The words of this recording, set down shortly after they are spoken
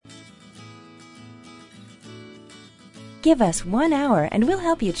Give us 1 hour and we'll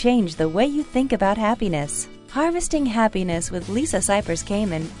help you change the way you think about happiness. Harvesting Happiness with Lisa Cypers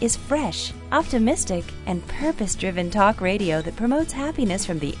Kamen is fresh, optimistic, and purpose-driven talk radio that promotes happiness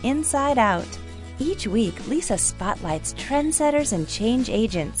from the inside out. Each week, Lisa spotlights trendsetters and change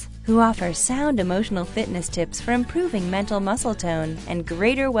agents who offer sound emotional fitness tips for improving mental muscle tone and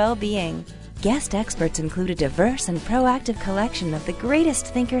greater well-being. Guest experts include a diverse and proactive collection of the greatest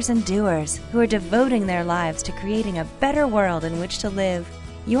thinkers and doers who are devoting their lives to creating a better world in which to live.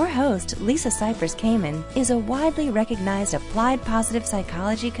 Your host, Lisa Cypers Kamen, is a widely recognized applied positive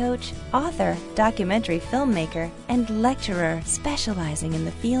psychology coach, author, documentary filmmaker, and lecturer specializing in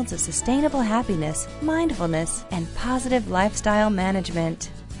the fields of sustainable happiness, mindfulness, and positive lifestyle management.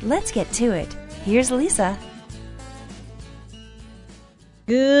 Let's get to it. Here's Lisa.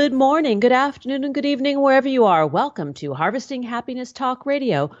 Good morning, good afternoon, and good evening, wherever you are. Welcome to Harvesting Happiness Talk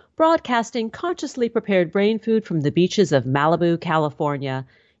Radio, broadcasting consciously prepared brain food from the beaches of Malibu, California.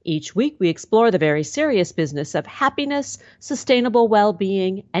 Each week, we explore the very serious business of happiness, sustainable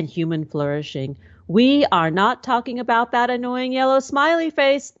well-being, and human flourishing. We are not talking about that annoying yellow smiley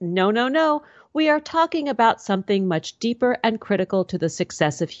face. No, no, no. We are talking about something much deeper and critical to the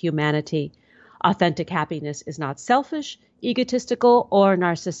success of humanity. Authentic happiness is not selfish, egotistical, or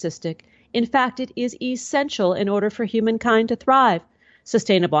narcissistic. In fact, it is essential in order for humankind to thrive.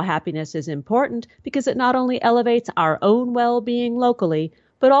 Sustainable happiness is important because it not only elevates our own well-being locally,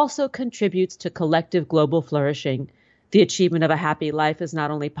 but also contributes to collective global flourishing. The achievement of a happy life is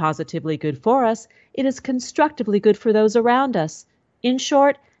not only positively good for us, it is constructively good for those around us. In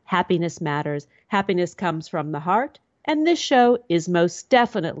short, happiness matters. Happiness comes from the heart, and this show is most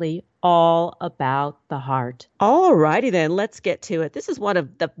definitely all about the heart. All righty then, let's get to it. This is one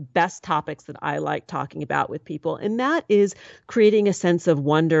of the best topics that I like talking about with people, and that is creating a sense of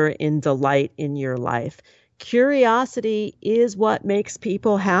wonder and delight in your life. Curiosity is what makes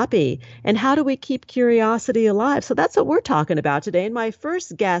people happy. And how do we keep curiosity alive? So that's what we're talking about today. And my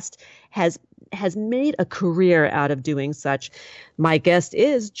first guest has made a career out of doing such. My guest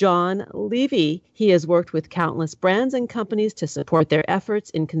is John Levy. He has worked with countless brands and companies to support their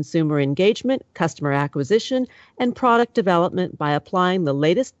efforts in consumer engagement, customer acquisition, and product development by applying the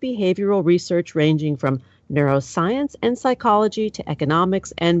latest behavioral research ranging from neuroscience and psychology to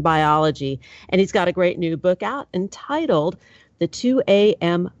economics and biology. And he's got a great new book out entitled The 2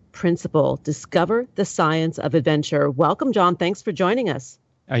 a.m. Principle, Discover the Science of Adventure. Welcome, John. Thanks for joining us.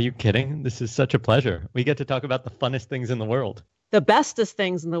 Are you kidding? This is such a pleasure. We get to talk about the funnest things in the world. The bestest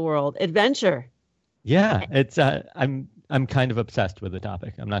things in the world, adventure. Yeah, it's I'm kind of obsessed with the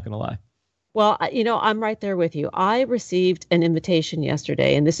topic. I'm not going to lie. Well, I'm right there with you. I received an invitation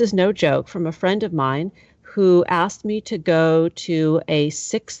yesterday, and this is no joke, from a friend of mine who asked me to go to a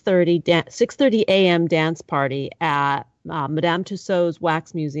 6:30 a.m. dance party at Madame Tussauds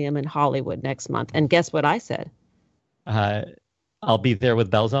Wax Museum in Hollywood next month. And guess what I said? I'll be there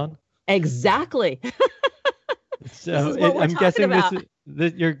with bells on. Exactly. So I'm guessing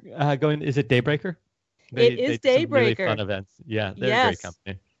this you're going. Is it Daybreaker? It is Daybreaker. Really fun events. Yeah, they're a great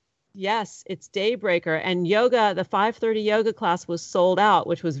company. Yes, it's Daybreaker. And yoga, the 5:30 yoga class was sold out,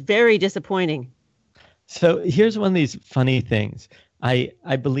 which was very disappointing. So here's one of these funny things. I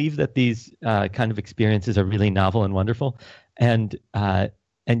believe that these kind of experiences are really novel and wonderful, and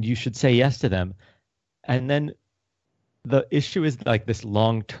you should say yes to them. And then the issue is like this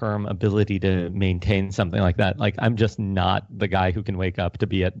long-term ability to maintain something like that. Like I'm just not the guy who can wake up to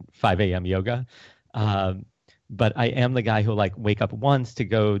be at 5 a.m. yoga. But I am the guy who like wake up once to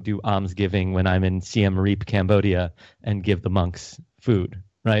go do almsgiving when I'm in Siem Reap, Cambodia, and give the monks food,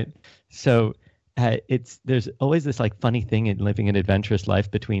 right? So there's always this like funny thing in living an adventurous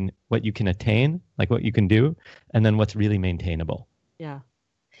life between what you can attain, like what you can do, and then what's really maintainable. Yeah.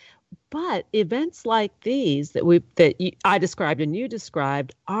 But events like these I described and you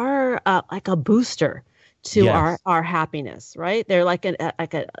described are like a booster to our happiness, right? They're like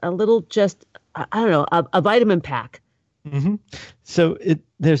a little just, I don't know, a vitamin pack. Mm-hmm. So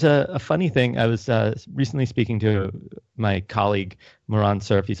there's a funny thing. I was recently speaking to my colleague, Moran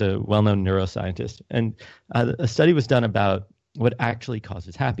Surf. He's a well-known neuroscientist. And a study was done about what actually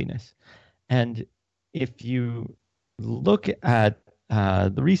causes happiness. And if you look at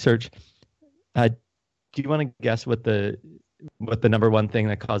the research, do you want to guess what the number one thing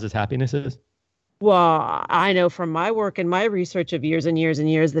that causes happiness is? Well, I know from my work and my research of years and years and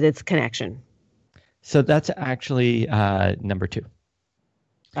years that it's connection. So that's actually number two.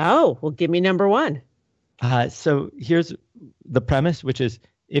 Oh, well, give me number one. So here's the premise, which is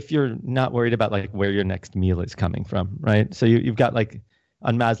if you're not worried about like where your next meal is coming from, right? So you've got like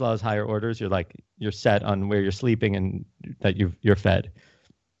on Maslow's higher orders, you're set on where you're sleeping and that you're fed.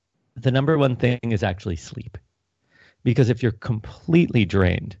 The number one thing is actually sleep. Because if you're completely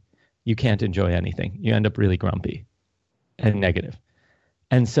drained, you can't enjoy anything. You end up really grumpy and negative.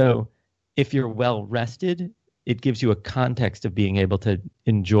 And so if you're well rested, it gives you a context of being able to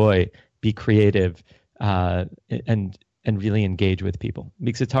enjoy, be creative, and really engage with people.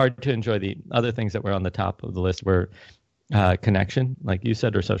 Because it's hard to enjoy the other things that were on the top of the list were connection, like you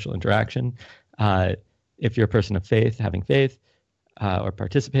said, or social interaction. If you're a person of faith, having faith, or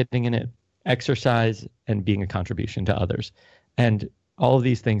participating in it, exercise, and being a contribution to others. And all of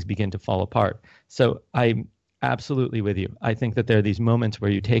these things begin to fall apart. So I'm absolutely with you. I think that there are these moments where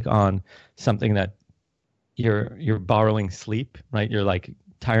you take on something that you're borrowing sleep, right? You're like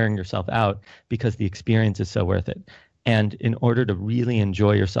tiring yourself out because the experience is so worth it. And in order to really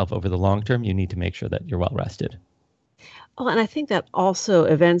enjoy yourself over the long term, you need to make sure that you're well rested. Oh, and I think that also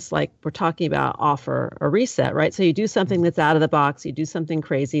events like we're talking about offer a reset, right? So you do something that's out of the box, you do something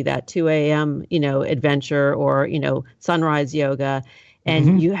crazy, that 2 a.m., adventure or, sunrise yoga,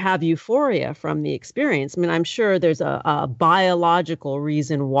 and you have euphoria from the experience. I mean, I'm sure there's a biological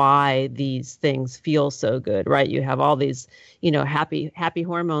reason why these things feel so good, right? You have all these, happy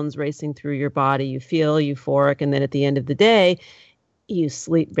hormones racing through your body. You feel euphoric. And then at the end of the day, you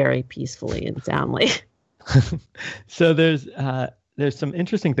sleep very peacefully and soundly. So there's some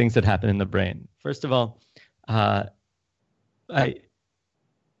interesting things that happen in the brain. First of all, I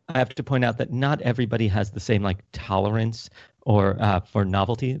have to point out that not everybody has the same tolerance or for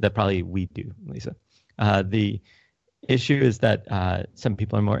novelty that probably we do, Lisa. The issue is that some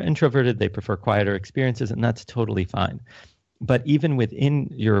people are more introverted, they prefer quieter experiences, and that's totally fine. But even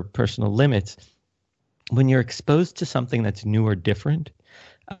within your personal limits, when you're exposed to something that's new or different,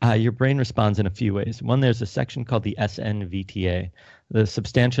 your brain responds in a few ways. One, there's a section called the SNVTA, the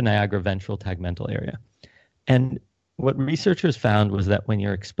substantia nigra ventral tegmental area. And what researchers found was that when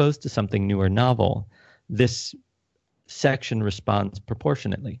you're exposed to something new or novel, this section responds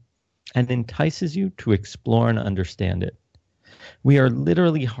proportionately and entices you to explore and understand it. We are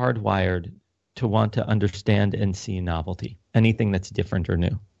literally hardwired to want to understand and see novelty, anything that's different or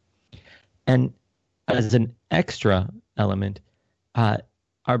new. And as an extra element,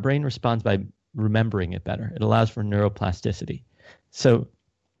 our brain responds by remembering it better. It allows for neuroplasticity. So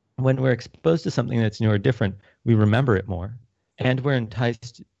when we're exposed to something that's new or different, we remember it more, and we're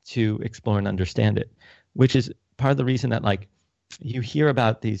enticed to explore and understand it, which is part of the reason that you hear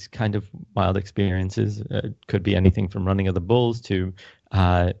about these kind of wild experiences. It could be anything from running of the bulls to,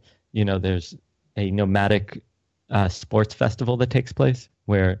 there's a nomadic sports festival that takes place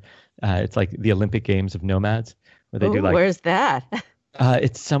where it's like the Olympic Games of nomads, where they do where's that?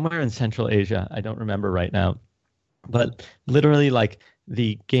 It's somewhere in Central Asia. I don't remember right now. But literally,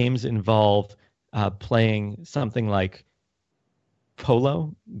 the games involve playing something like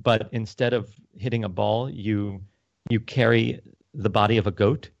polo, but instead of hitting a ball, you carry the body of a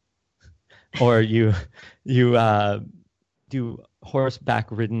goat, or you do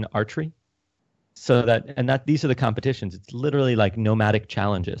horseback-ridden archery. So that these are the competitions. It's literally like nomadic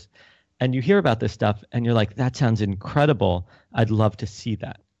challenges. And you hear about this stuff and you're like, that sounds incredible. I'd love to see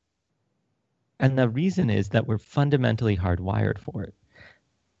that. And the reason is that we're fundamentally hardwired for it.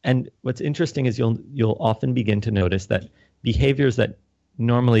 And what's interesting is you'll often begin to notice that behaviors that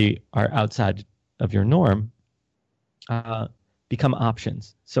normally are outside of your norm become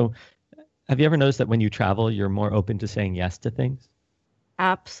options. So have you ever noticed that when you travel, you're more open to saying yes to things?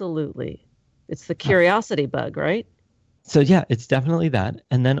 Absolutely. It's the curiosity bug, right? So yeah, it's definitely that.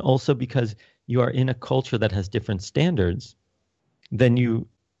 And then also because you are in a culture that has different standards, then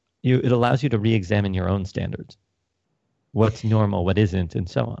it allows you to re-examine your own standards. What's normal, what isn't, and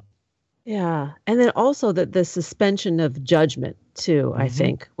so on. Yeah. And then also the suspension of judgment too, I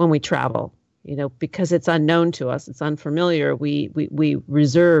think, when we travel, because it's unknown to us, it's unfamiliar, we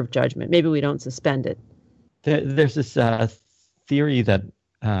reserve judgment. Maybe we don't suspend it. There's this theory that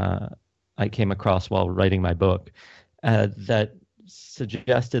I came across while writing my book that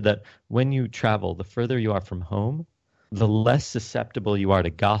suggested that when you travel, the further you are from home, the less susceptible you are to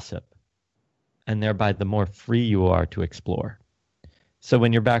gossip, and thereby the more free you are to explore. So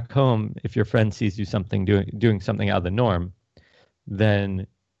when you're back home, if your friend sees you doing something out of the norm, then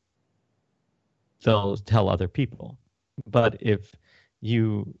they'll tell other people. But if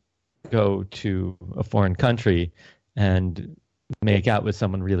you go to a foreign country and make out with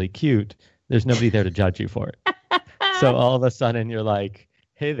someone really cute, there's nobody there to judge you for it. So all of a sudden you're like,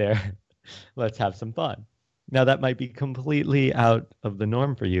 hey there, let's have some fun. Now that might be completely out of the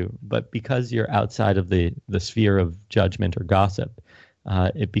norm for you, but because you're outside of the sphere of judgment or gossip,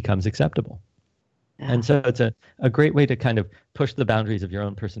 it becomes acceptable. Yeah. And so it's a great way to kind of push the boundaries of your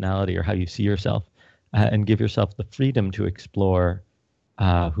own personality or how you see yourself, and give yourself the freedom to explore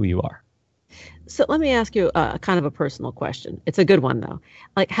who you are. So let me ask you kind of a personal question. It's a good one though.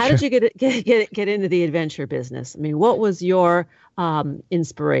 Like, how Sure. did you get into the adventure business? I mean, what was your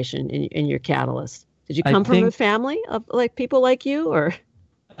inspiration in your catalyst? Did you come from a family of like people like you, or?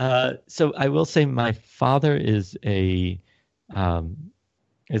 So I will say my father is a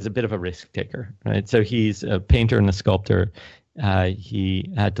bit of a risk taker, right? So he's a painter and a sculptor.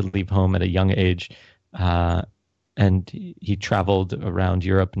 He had to leave home at a young age, and he traveled around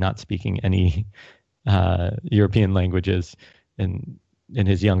Europe, not speaking any European languages in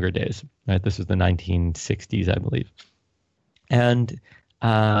his younger days. Right, this was the 1960s, I believe, and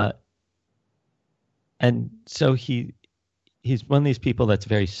so he's one of these people that's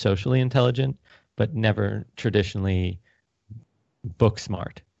very socially intelligent, but never traditionally book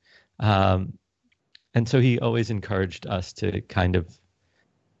smart. And so he always encouraged us to kind of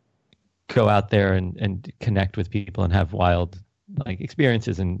go out there and connect with people and have wild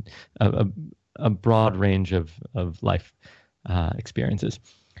experiences and a broad range of life experiences.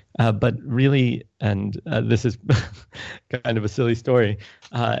 But really, and this is kind of a silly story,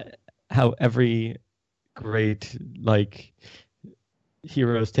 how every great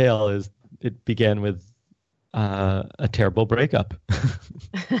hero's tale is, it began with a terrible breakup.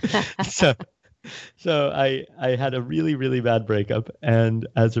 So I had a really, really bad breakup, and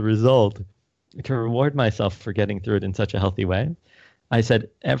as a result, to reward myself for getting through it in such a healthy way, I said,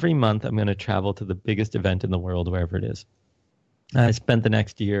 every month I'm going to travel to the biggest event in the world, wherever it is. I spent the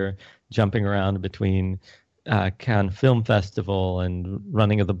next year jumping around between Cannes Film Festival and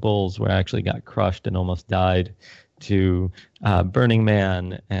Running of the Bulls, where I actually got crushed and almost died, to Burning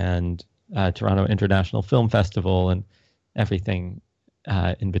Man and Toronto International Film Festival and everything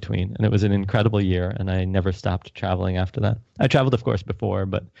in between. And it was an incredible year, and I never stopped traveling after that. I traveled, of course, before,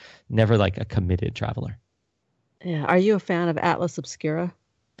 but never like a committed traveler. Yeah. Are you a fan of Atlas Obscura?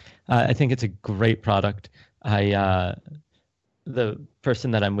 I think it's a great product. The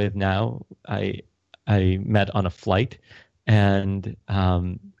person that I'm with now, I met on a flight, and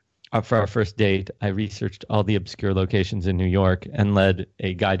for our first date, I researched all the obscure locations in New York and led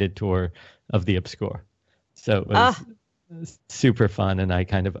a guided tour of the obscure. So it was super fun, and I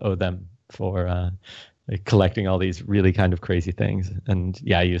kind of owe them for collecting all these really kind of crazy things. And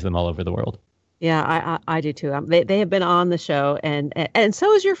yeah, I use them all over the world. Yeah, I do too. They have been on the show, and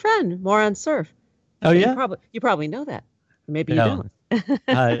so is your friend, Moran Surf. Oh yeah, you probably know that. Maybe no. You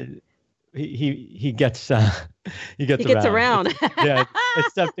don't. He gets around. Yeah,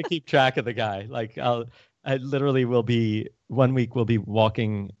 it's tough to keep track of the guy. Like I literally will be, one week we'll be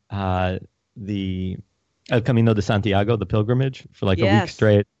walking the El Camino de Santiago, the pilgrimage, for like a week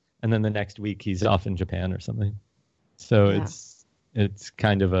straight, and then the next week he's off in Japan or something. So it's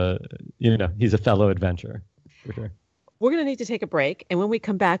kind of he's a fellow adventurer for sure. We're going to need to take a break, and when we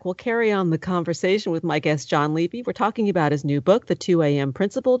come back, we'll carry on the conversation with my guest, John Levy. We're talking about his new book, The 2 a.m.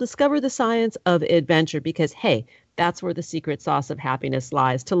 Principle, Discover the Science of Adventure, because, hey, that's where the secret sauce of happiness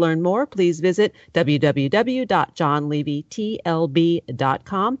lies. To learn more, please visit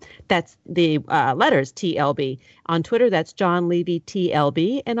www.johnlevytlb.com. That's the letters TLB. On Twitter, that's John Levy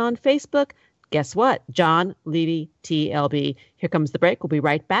TLB, and on Facebook, guess what? John Levy TLB. Here comes the break. We'll be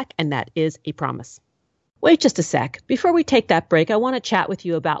right back, and that is a promise. Wait just a sec. Before we take that break, I want to chat with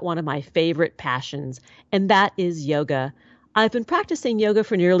you about one of my favorite passions, and that is yoga. I've been practicing yoga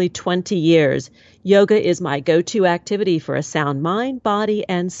for nearly 20 years. Yoga is my go-to activity for a sound mind, body,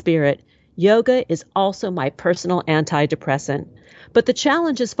 and spirit. Yoga is also my personal antidepressant. But the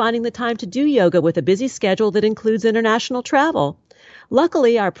challenge is finding the time to do yoga with a busy schedule that includes international travel.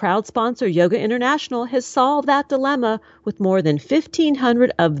 Luckily, our proud sponsor, Yoga International, has solved that dilemma with more than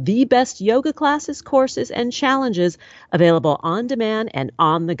 1,500 of the best yoga classes, courses, and challenges available on demand and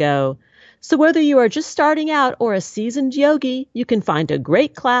on the go. So whether you are just starting out or a seasoned yogi, you can find a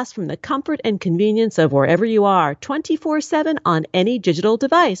great class from the comfort and convenience of wherever you are, 24/7 on any digital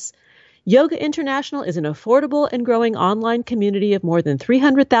device. Yoga International is an affordable and growing online community of more than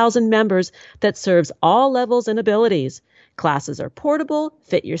 300,000 members that serves all levels and abilities. Classes are portable,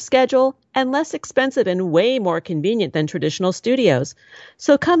 fit your schedule, and less expensive and way more convenient than traditional studios.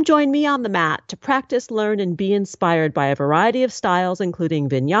 So come join me on the mat to practice, learn, and be inspired by a variety of styles, including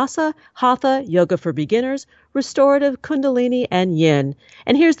Vinyasa, Hatha, yoga for beginners, restorative, Kundalini, and Yin.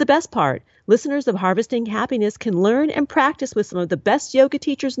 And here's the best part. Listeners of Harvesting Happiness can learn and practice with some of the best yoga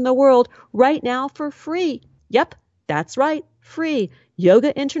teachers in the world right now for free. Yep, that's right, free.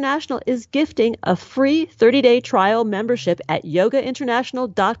 Yoga International is gifting a free 30-day trial membership at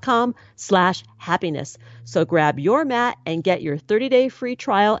yogainternational.com/happiness. So grab your mat and get your 30-day free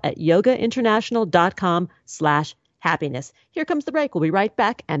trial at yogainternational.com/happiness. Here comes the break. We'll be right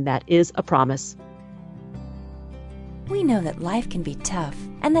back, and that is a promise. We know that life can be tough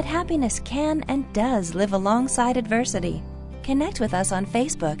and that happiness can and does live alongside adversity. Connect with us on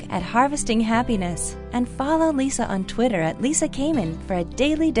Facebook at Harvesting Happiness and follow Lisa on Twitter at Lisa Kamen for a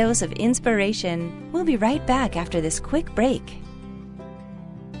daily dose of inspiration. We'll be right back after this quick break.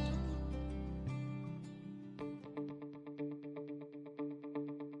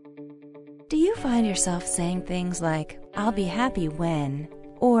 Do you find yourself saying things like, "I'll be happy when,"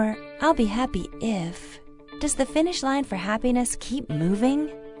 or "I'll be happy if"? Does the finish line for happiness keep moving?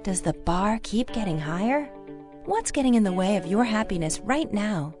 Does the bar keep getting higher? What's getting in the way of your happiness right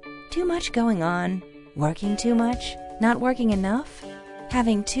now? Too much going on? Working too much? Not working enough?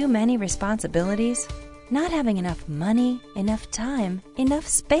 Having too many responsibilities? Not having enough money, enough time, enough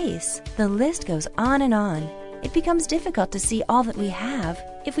space? The list goes on and on. It becomes difficult to see all that we have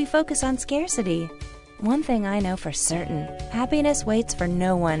if we focus on scarcity. One thing I know for certain, happiness waits for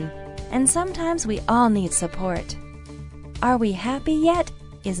no one, and sometimes we all need support. Are We Happy Yet?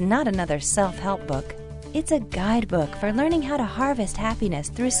 Is not another self-help book. It's a guidebook for learning how to harvest happiness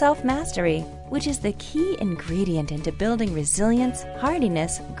through self-mastery, which is the key ingredient into building resilience,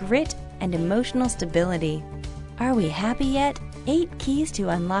 hardiness, grit, and emotional stability. Are We Happy Yet? 8 Keys to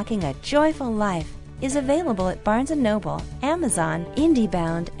Unlocking a Joyful Life is available at Barnes & Noble, Amazon,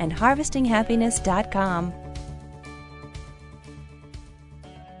 IndieBound, and HarvestingHappiness.com.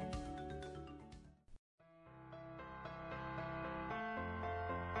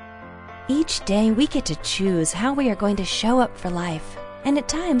 Each day we get to choose how we are going to show up for life, and at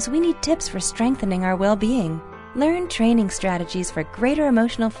times we need tips for strengthening our well-being. Learn training strategies for greater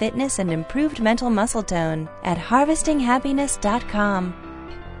emotional fitness and improved mental muscle tone at HarvestingHappiness.com.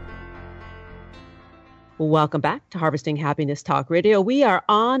 Welcome back to Harvesting Happiness Talk Radio. We are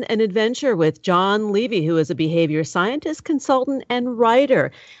on an adventure with John Levy, who is a behavior scientist, consultant, and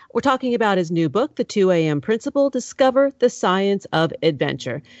writer. We're talking about his new book, The 2 a.m. Principle, Discover the Science of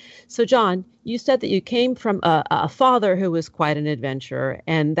Adventure. So, John, you said that you came from a father who was quite an adventurer,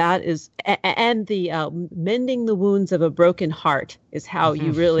 and that is, and the mending the wounds of a broken heart is how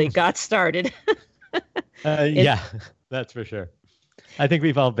you really got started. Yeah, that's for sure. I think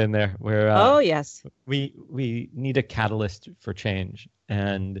we've all been there where oh yes, we need a catalyst for change,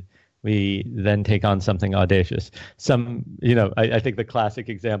 and we then take on something audacious. I think the classic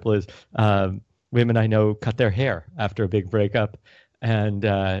example is women I know cut their hair after a big breakup and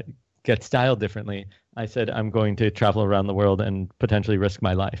get styled differently. I said, I'm going to travel around the world and potentially risk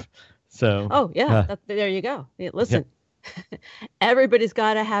my life. So oh yeah, there you go. Listen, yeah. Everybody's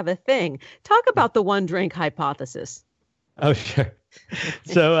got to have a thing. Talk about the one drink hypothesis. Oh, sure.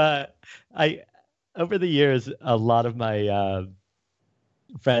 So I over the years, a lot of my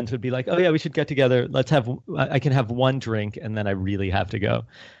friends would be like, oh, yeah, we should get together. I can have one drink and then I really have to go.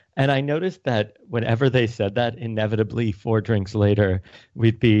 And I noticed that whenever they said that, inevitably 4 drinks later,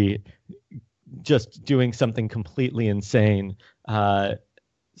 we'd be just doing something completely insane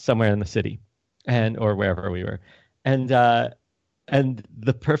somewhere in the city or wherever we were. And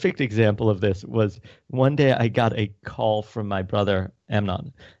the perfect example of this was one day I got a call from my brother,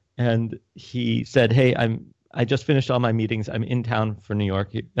 Amnon, and he said, hey, I just finished all my meetings. I'm in town for New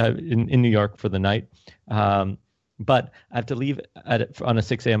York, in New York for the night. But I have to leave on a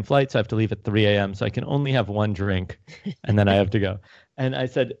 6 a.m. flight, so I have to leave at 3 a.m. So I can only have one drink, and then I have to go. And I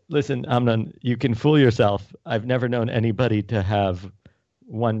said, listen, Amnon, you can fool yourself. I've never known anybody to have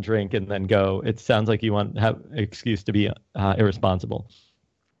one drink and then go. It sounds like you want to have an excuse to be irresponsible.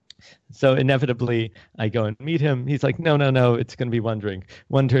 So inevitably, I go and meet him. He's like, no, it's going to be one drink.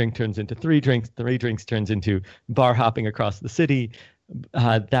 One drink turns into 3 drinks. 3 drinks turns into bar hopping across the city.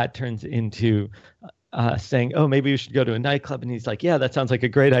 That turns into saying, oh, maybe we should go to a nightclub. And he's like, yeah, that sounds like a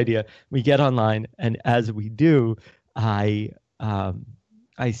great idea. We get online. And as we do, I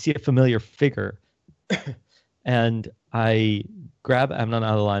see a familiar figure. And I grab Amnon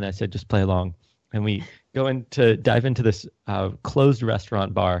out of the line. I said, just play along. And we dive into this closed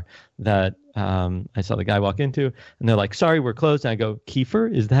restaurant bar that I saw the guy walk into. And they're like, sorry, we're closed. And I go,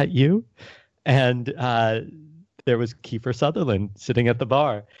 Kiefer, is that you? And there was Kiefer Sutherland sitting at the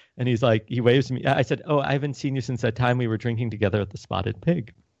bar. And he's like, he waves me. I said, oh, I haven't seen you since that time we were drinking together at the Spotted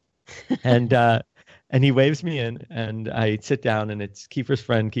Pig. And he waves me in, and I sit down, and it's Kiefer's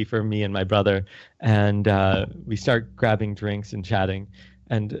friend, Kiefer, me, and my brother. And we start grabbing drinks and chatting.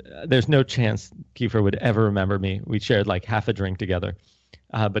 And there's no chance Kiefer would ever remember me. We shared like half a drink together,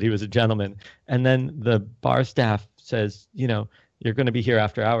 but he was a gentleman. And then the bar staff says, you're going to be here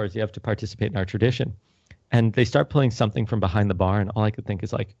after hours. You have to participate in our tradition. And they start pulling something from behind the bar, and all I could think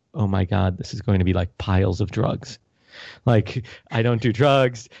is like, oh my God, this is going to be like piles of drugs. Like, I don't do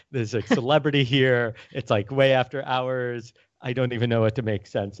drugs. There's a celebrity here. It's like way after hours. I don't even know what to make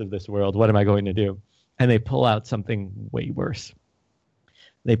sense of this world. What am I going to do? And they pull out something way worse.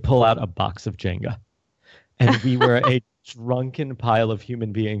 They pull out a box of Jenga. And we were a drunken pile of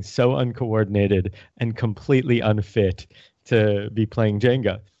human beings, so uncoordinated and completely unfit to be playing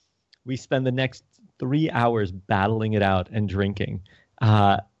Jenga. We spend the next 3 hours battling it out and drinking.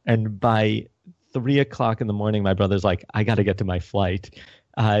 And by 3 o'clock in the morning, my brother's like, I got to get to my flight.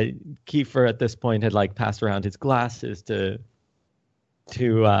 Kiefer at this point had like passed around his glasses to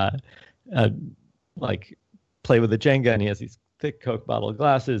like play with the Jenga, and he has these thick Coke bottle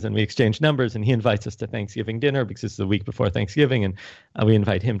glasses, and we exchange numbers, and he invites us to Thanksgiving dinner because it's the week before Thanksgiving, and we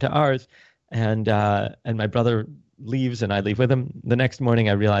invite him to ours. And my brother leaves, and I leave with him. The next morning,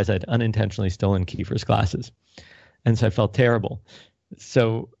 I realized I'd unintentionally stolen Kiefer's glasses, and so I felt terrible.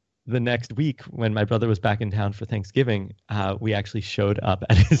 So the next week, when my brother was back in town for Thanksgiving, we actually showed up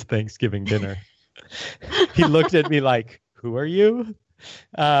at his Thanksgiving dinner. He looked at me like, "Who are you?"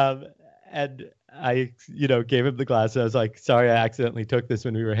 And I, gave him the glasses. I was like, "Sorry, I accidentally took this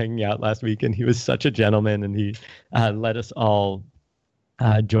when we were hanging out last week." And he was such a gentleman, and he let us all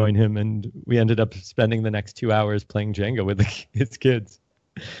join him, and we ended up spending the next 2 hours playing Jenga with his kids,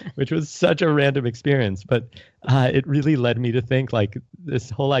 which was such a random experience. But it really led me to think, like, this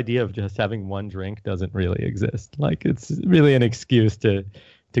whole idea of just having one drink doesn't really exist. Like, it's really an excuse to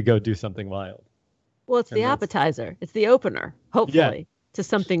go do something wild. Well, it's the appetizer. It's the opener, hopefully, to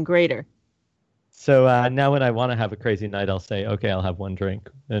something greater. So now when I want to have a crazy night, I'll say, okay, I'll have one drink.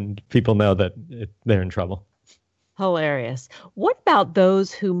 And people know that they're in trouble. Hilarious. What about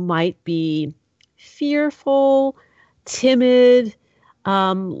those who might be fearful, timid,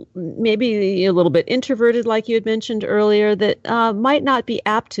 maybe a little bit introverted, like you had mentioned earlier, that might not be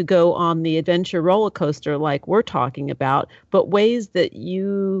apt to go on the adventure roller coaster like we're talking about, but ways that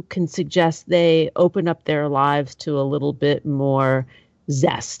you can suggest they open up their lives to a little bit more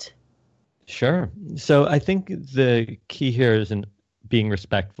zest? Sure. So I think the key here is in being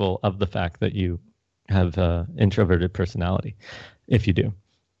respectful of the fact that you have an introverted personality, if you do.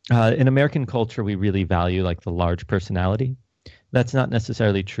 In American culture, we really value like the large personality. That's not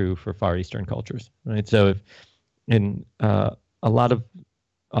necessarily true for Far Eastern cultures, right? So if in a lot of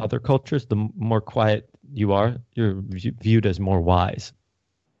other cultures, the more quiet you are, you're viewed as more wise.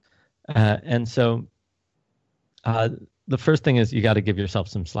 And so the first thing is you got to give yourself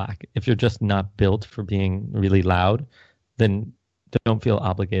some slack. If you're just not built for being really loud, then don't feel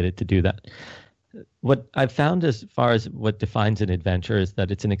obligated to do that. What I've found as far as what defines an adventure is that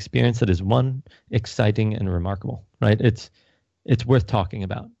it's an experience that is, one, exciting and remarkable, right? It's worth talking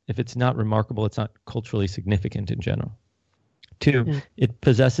about. If it's not remarkable, it's not culturally significant in general. Two, it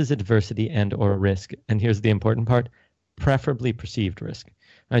possesses adversity and or risk. And here's the important part, preferably perceived risk.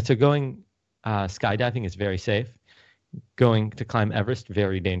 Right? So going skydiving is very safe. Going to climb Everest,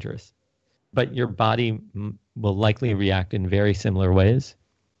 very dangerous. But your body will likely react in very similar ways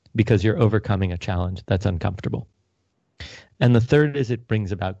because you're overcoming a challenge that's uncomfortable. And the third is it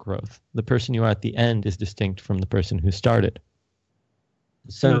brings about growth. The person you are at the end is distinct from the person who started.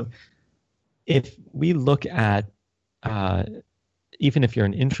 So if we look at, even if you're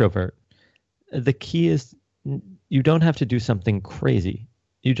an introvert, the key is you don't have to do something crazy.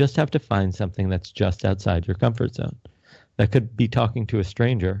 You just have to find something that's just outside your comfort zone. That could be talking to a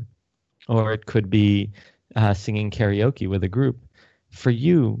stranger, or it could be singing karaoke with a group. For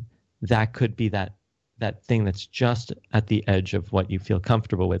you, that could be that thing that's just at the edge of what you feel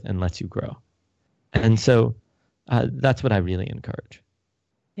comfortable with and lets you grow. And so that's what I really encourage.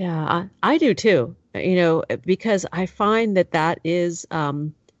 Yeah, I do too. Because I find that is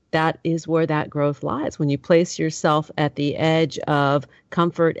where that growth lies, when you place yourself at the edge of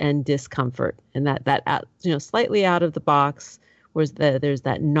comfort and discomfort, and that slightly out of the box, whereas there's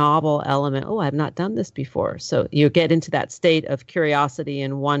that novel element. Oh, I've not done this before. So you get into that state of curiosity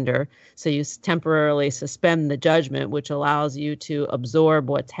and wonder. So you temporarily suspend the judgment, which allows you to absorb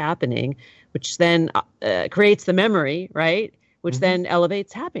what's happening, which then creates the memory, right? Which then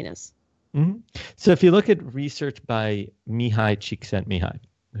elevates happiness. Mm-hmm. So if you look at research by Mihai Csikszentmihalyi,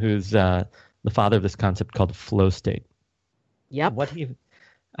 who's the father of this concept called flow state. Yep.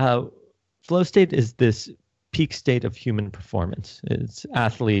 Flow state is this peak state of human performance. It's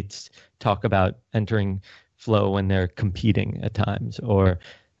athletes talk about entering flow when they're competing at times, or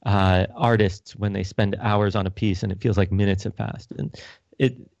artists when they spend hours on a piece and it feels like minutes have passed. And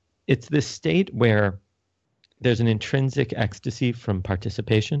it's this state where there's an intrinsic ecstasy from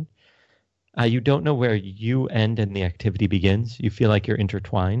participation. You don't know where you end and the activity begins. You feel like you're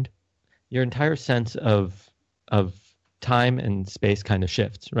intertwined. Your entire sense of time and space kind of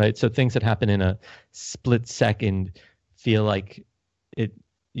shifts, right? So things that happen in a split second feel like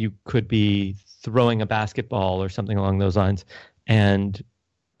you could be throwing a basketball or something along those lines, and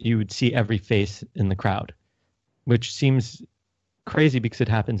you would see every face in the crowd, which seems crazy because it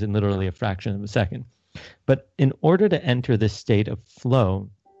happens in literally a fraction of a second. But in order to enter this state of flow,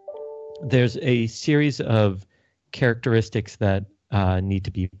 there's a series of characteristics that need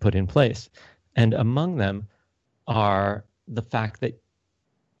to be put in place. And among them are the fact that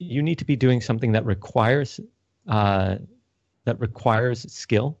you need to be doing something that requires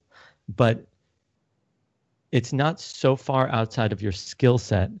skill, but it's not so far outside of your skill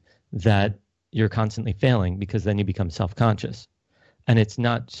set that you're constantly failing, because then you become self-conscious. And it's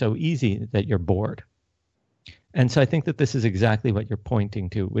not so easy that you're bored. And so I think that this is exactly what you're pointing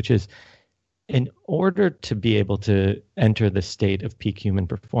to, which is, in order to be able to enter the state of peak human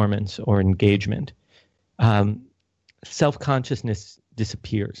performance or engagement, self-consciousness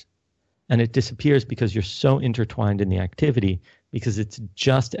disappears. And it disappears because you're so intertwined in the activity, because it's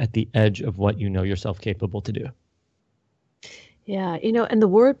just at the edge of what you know yourself capable to do. Yeah, and the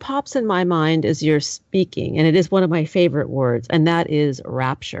word pops in my mind as you're speaking, and it is one of my favorite words, and that is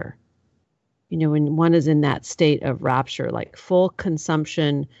rapture. When one is in that state of rapture, like full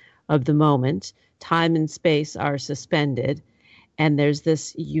consumption of the moment, time and space are suspended, and there's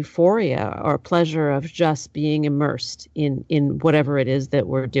this euphoria or pleasure of just being immersed in whatever it is that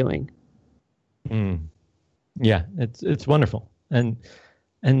we're doing. Yeah, it's wonderful. And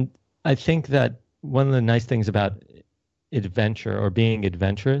I think that one of the nice things about adventure or being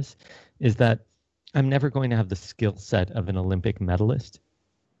adventurous is that I'm never going to have the skill set of an Olympic medalist.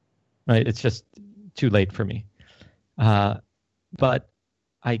 Right? It's just too late for me. But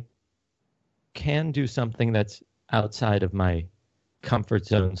I can do something that's outside of my comfort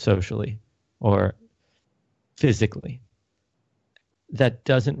zone socially or physically that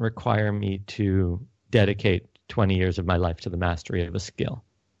doesn't require me to dedicate 20 years of my life to the mastery of a skill,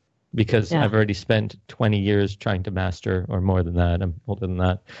 because I've already spent 20 years trying to master, or more than that, I'm older than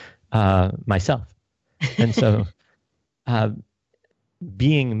that, myself. And so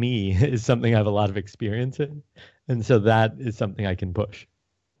being me is something I have a lot of experience in. And so that is something I can push.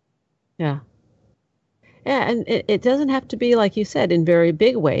 Yeah. Yeah, and it doesn't have to be, like you said, in very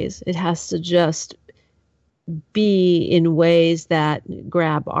big ways. It has to just be in ways that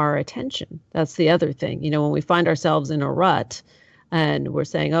grab our attention. That's the other thing. When we find ourselves in a rut and we're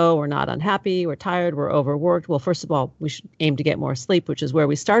saying, oh, we're not unhappy, we're tired, we're overworked. Well, first of all, we should aim to get more sleep, which is where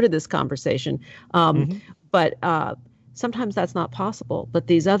we started this conversation. But sometimes that's not possible. But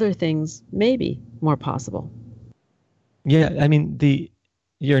these other things may be more possible. Yeah, I mean,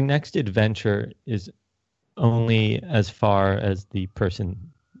 your next adventure is only as far as the person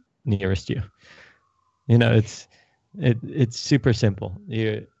nearest you. It's super simple.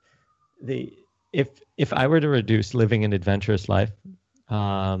 If I were to reduce living an adventurous life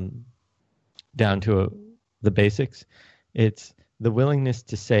down to the basics, it's the willingness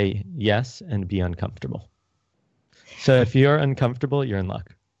to say yes and be uncomfortable. So if you're uncomfortable, you're in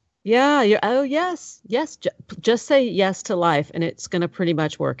luck. Yeah. Yes. Just say yes to life, and it's going to pretty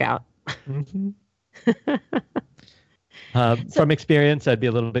much work out. Mm-hmm. From experience, I'd be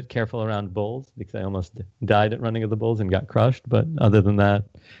a little bit careful around bulls, because I almost died at running of the bulls and got crushed. But other than that,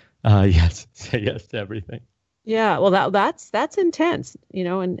 yes, say yes to everything. Yeah, well, that's intense,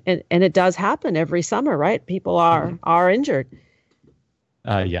 and it does happen every summer, right? People are injured.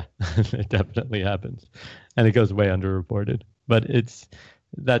 Yeah, it definitely happens, and it goes way underreported. But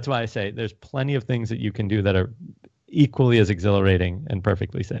that's why I say there's plenty of things that you can do that are equally as exhilarating and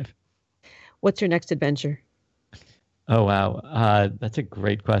perfectly safe. What's your next adventure? Oh, wow. That's a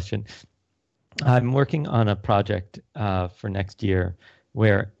great question. I'm working on a project for next year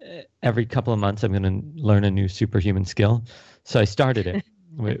where every couple of months I'm going to learn a new superhuman skill. So I started it,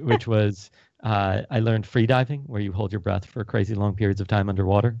 which was I learned free diving, where you hold your breath for crazy long periods of time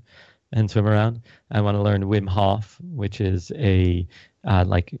underwater and swim around. I want to learn Wim Hof, which is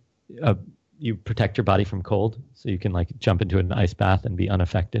you protect your body from cold, so you can jump into an ice bath and be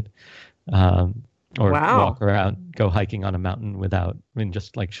unaffected. Or walk around, go hiking on a mountain in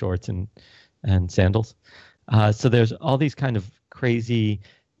just shorts and sandals. So there's all these kind of crazy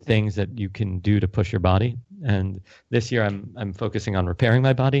things that you can do to push your body. And this year I'm focusing on repairing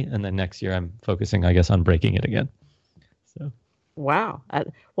my body, and then next year I'm focusing, I guess, on breaking it again. So, wow.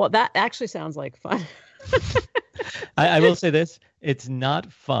 Well, that actually sounds like fun. I will say this: it's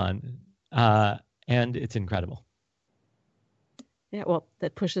not fun, and it's incredible. Yeah, well,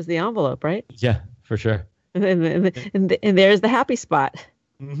 that pushes the envelope, right? Yeah, for sure. And there's the happy spot.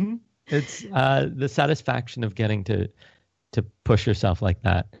 Mm-hmm. It's the satisfaction of getting to push yourself like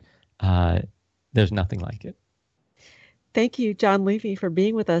that. There's nothing like it. Thank you, John Levy, for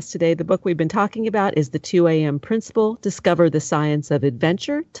being with us today. The book we've been talking about is The 2 a.m. Principle, Discover the Science of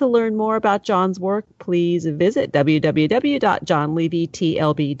Adventure. To learn more about John's work, please visit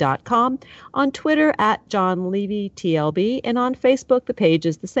www.johnlevytlb.com, on Twitter @JohnLevyTLB, and on Facebook, the page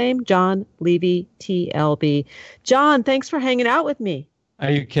is the same, John Levy TLB. John, thanks for hanging out with me.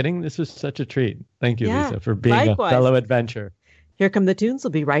 Are you kidding? This was such a treat. Thank you, Yeah, Lisa, for being likewise. a fellow adventurer. Here come the tunes.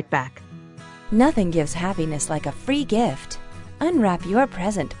 We'll be right back. Nothing gives happiness like a free gift. Unwrap your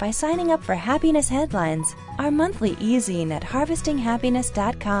present by signing up for Happiness Headlines, our monthly e-zine at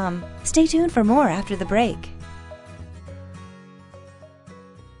harvestinghappiness.com. Stay tuned for more after the break.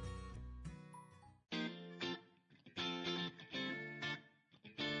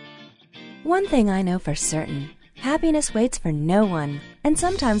 One thing I know for certain, happiness waits for no one, and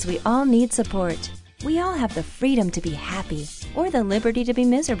sometimes we all need support. We all have the freedom to be happy, or the liberty to be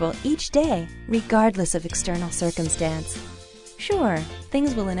miserable each day, regardless of external circumstance. Sure,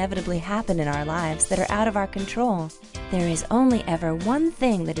 things will inevitably happen in our lives that are out of our control. There is only ever one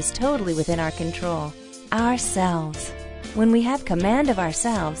thing that is totally within our control: ourselves. When we have command of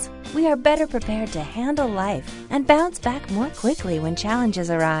ourselves, we are better prepared to handle life and bounce back more quickly when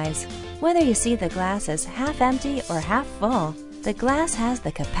challenges arise. Whether you see the glass as half empty or half full, the glass has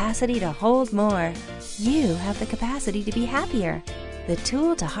the capacity to hold more. You have the capacity to be happier. The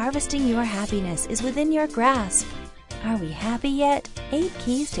tool to harvesting your happiness is within your grasp. Are we happy yet? 8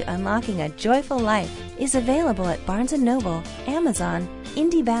 Keys to Unlocking a Joyful Life is available at Barnes & Noble, Amazon,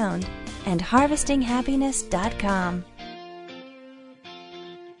 IndieBound, and harvestinghappiness.com.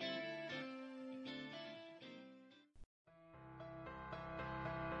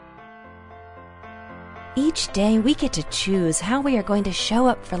 Each day we get to choose how we are going to show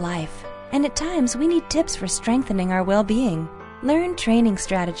up for life, and at times we need tips for strengthening our well-being. Learn training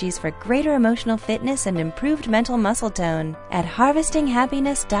strategies for greater emotional fitness and improved mental muscle tone at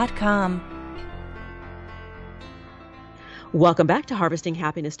harvestinghappiness.com. Welcome back to Harvesting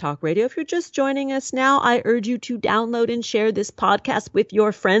Happiness Talk Radio. If you're just joining us now, I urge you to download and share this podcast with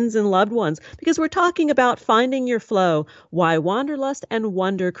your friends and loved ones, because we're talking about finding your flow, why Wanderlust and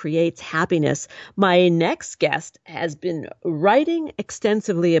wonder creates happiness. My next guest has been writing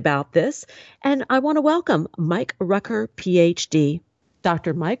extensively about this, and I want to welcome Mike Rucker, PhD.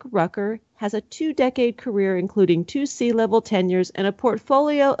 Dr. Mike Rucker has a 2-decade career, including 2 C-level tenures and a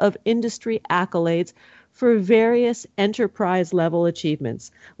portfolio of industry accolades for various enterprise-level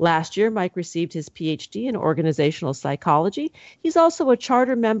achievements. Last year, Mike received his PhD in organizational psychology. He's also a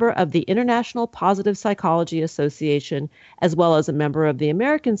charter member of the International Positive Psychology Association, as well as a member of the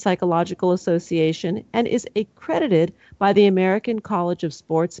American Psychological Association, and is accredited by the American College of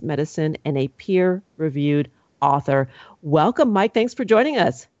Sports Medicine and a peer-reviewed author. Welcome, Mike. Thanks for joining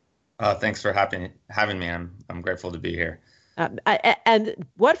us. Thanks for having me. I'm grateful to be here. And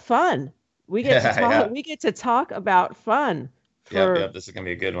what fun! We get to talk. Yeah. We get to talk about fun. Yep, this is gonna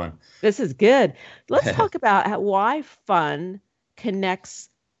be a good one. This is good. Let's talk about why fun connects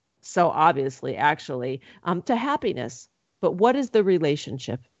so obviously, actually, to happiness. But what is the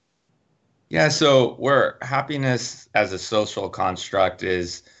relationship? Yeah, so where happiness as a social construct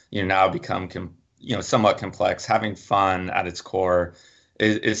is, now become somewhat complex. Having fun at its core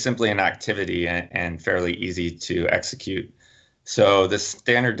is simply an activity and fairly easy to execute. So the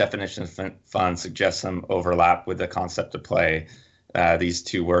standard definition of fun suggests some overlap with the concept of play. These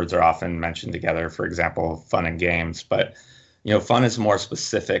two words are often mentioned together, for example, fun and games. But, fun is more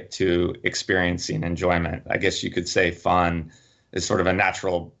specific to experiencing enjoyment. I guess you could say fun is sort of a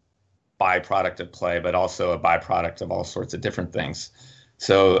natural byproduct of play, but also a byproduct of all sorts of different things.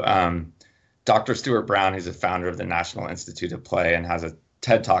 So Dr. Stuart Brown, who's a founder of the National Institute of Play and has a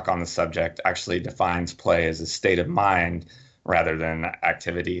TED Talk on the subject, actually defines play as a state of mind rather than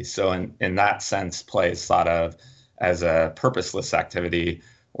activity. So in that sense, play is thought of as a purposeless activity,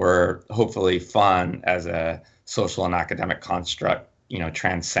 where hopefully fun as a social and academic construct,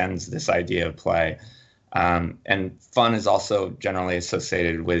 transcends this idea of play. And fun is also generally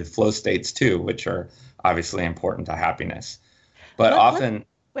associated with flow states too, which are obviously important to happiness. But often,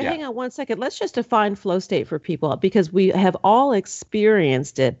 But Yeah. hang on one second. Let's just define flow state for people because we have all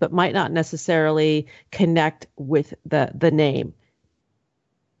experienced it, but might not necessarily connect with the name.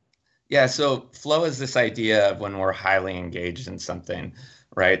 Yeah, so flow is this idea of when we're highly engaged in something,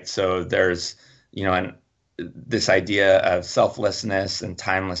 right? So there's, an this idea of selflessness and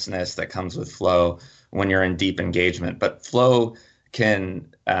timelessness that comes with flow when you're in deep engagement. But flow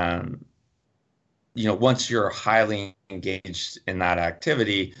can, once you're highly engaged in that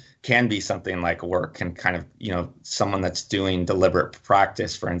activity, can be something like work and kind of, someone that's doing deliberate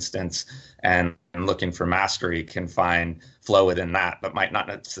practice, for instance, and looking for mastery can find flow within that, but might not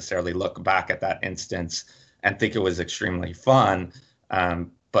necessarily look back at that instance and think it was extremely fun.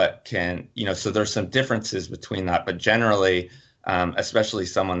 But so there's some differences between that, but generally, especially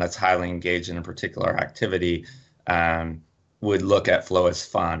someone that's highly engaged in a particular activity, would look at flow as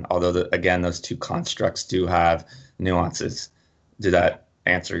fun, although again, those two constructs do have nuances. Did that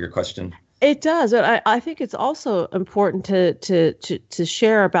answer your question? It does. I think it's also important to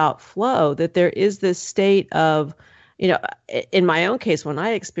share about flow that there is this state of, in my own case, when I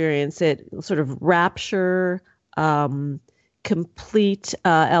experience it, sort of rapture, complete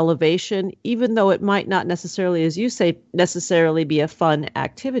elevation, even though it might not necessarily, as you say, necessarily be a fun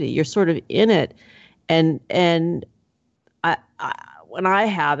activity. You're sort of in it, and when I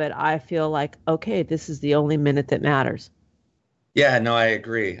have it, I feel like, okay, this is the only minute that matters. Yeah, no, I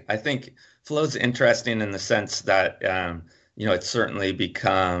agree. I think flow's interesting in the sense that it's certainly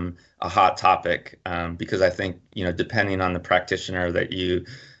become a hot topic because I think depending on the practitioner that you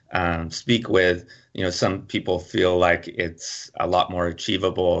speak with, some people feel like it's a lot more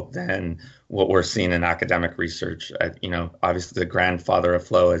achievable than what we're seeing in academic research. Obviously the grandfather of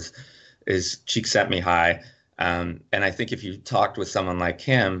flow is Csikszentmihalyi. And I think if you talked with someone like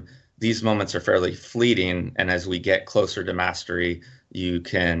him, these moments are fairly fleeting. And as we get closer to mastery, you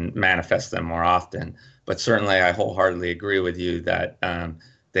can manifest them more often. But certainly, I wholeheartedly agree with you that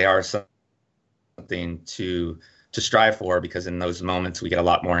they are something to strive for, because in those moments we get a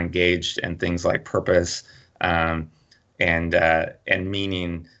lot more engaged, and things like purpose and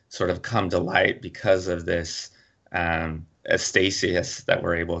meaning sort of come to light because of this aesthesis that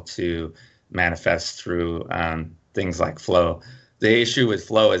we're able to manifest through things like flow. The issue with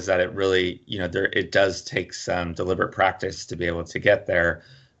flow is that it really, it does take some deliberate practice to be able to get there,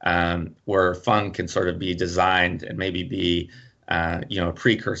 where fun can sort of be designed and maybe be, a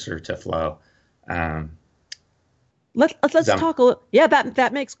precursor to flow. Let's talk a little. Yeah,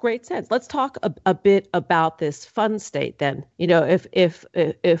 that makes great sense. Let's talk a bit about this fun state then.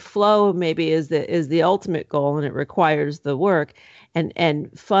 If flow maybe is the ultimate goal and it requires the work,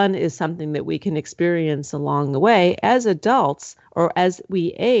 and fun is something that we can experience along the way. As adults or as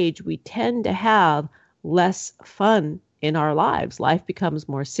we age, we tend to have less fun in our lives. Life becomes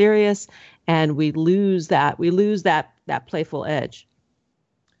more serious, and we lose that playful edge.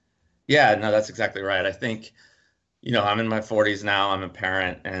 Yeah, no, that's exactly right. I think, I'm in my 40s now, I'm a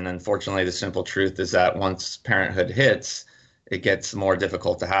parent, and unfortunately, the simple truth is that once parenthood hits, it gets more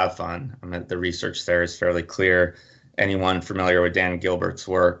difficult to have fun. I mean, the research there is fairly clear. Anyone familiar with Dan Gilbert's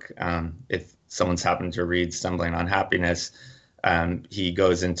work, if someone's happened to read Stumbling on Happiness, he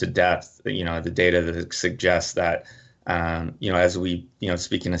goes into depth, the data that suggests that, as we,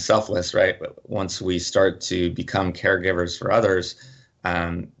 speaking of selfless, right, once we start to become caregivers for others,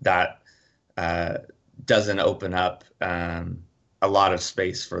 that doesn't open up a lot of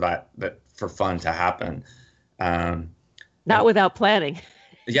space for that for fun to happen. Not without planning.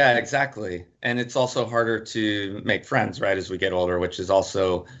 Yeah, exactly. And it's also harder to make friends, right, as we get older, which is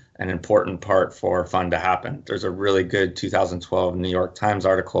also an important part for fun to happen. There's a really good 2012 New York Times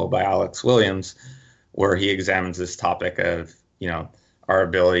article by Alex Williams where he examines this topic of, our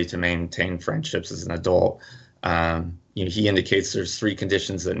ability to maintain friendships as an adult. He indicates there's 3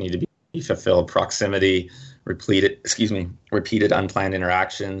 conditions that need to be fulfilled: proximity, repeated unplanned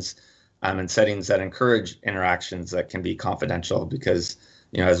interactions, and settings that encourage interactions that can be confidential, because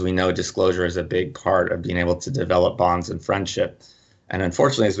as we know, disclosure is a big part of being able to develop bonds and friendship. And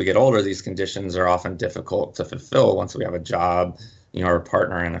unfortunately, as we get older, these conditions are often difficult to fulfill once we have a job, or a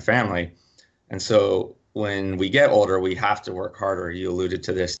partner and a family. And so when we get older, we have to work harder. You alluded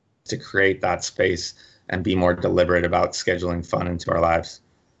to this, to create that space and be more deliberate about scheduling fun into our lives.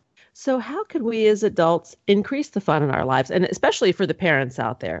 So how can we as adults increase the fun in our lives, and especially for the parents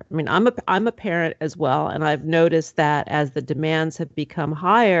out there? I mean, I'm a parent as well, and I've noticed that as the demands have become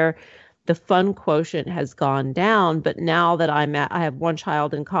higher, the fun quotient has gone down. But now that I have one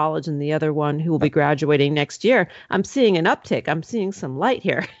child in college and the other one who will be graduating next year, I'm seeing an uptick. I'm seeing some light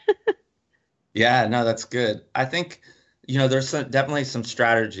here. Yeah, no, that's good. I think There's definitely some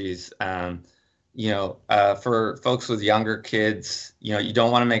strategies. For folks with younger kids, you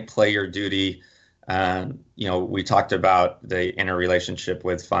don't want to make play your duty. We talked about the interrelationship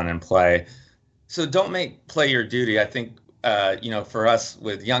with fun and play. So don't make play your duty. I think, for us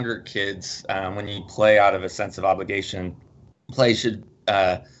with younger kids, when you play out of a sense of obligation, play should,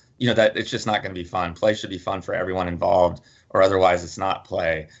 that it's just not going to be fun. Play should be fun for everyone involved, or otherwise it's not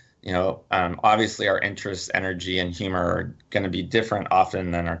play. Obviously our interests, energy, and humor are going to be different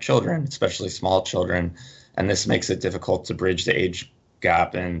often than our children, especially small children. And this makes it difficult to bridge the age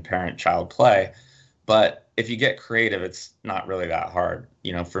gap in parent-child play. But if you get creative, it's not really that hard.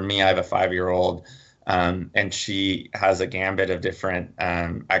 For me, I have a 5-year-old, and she has a gambit of different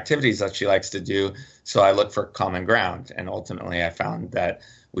activities that she likes to do. So I look for common ground. And ultimately, I found that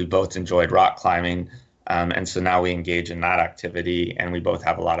we both enjoyed rock climbing. And so now we engage in that activity, and we both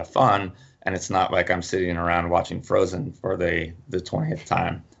have a lot of fun. And it's not like I'm sitting around watching Frozen for the 20th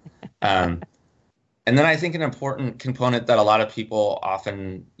time. And then I think an important component that a lot of people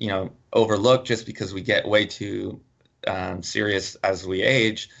often, overlook just because we get way too serious as we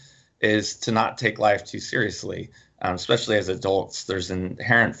age is to not take life too seriously, especially as adults. There's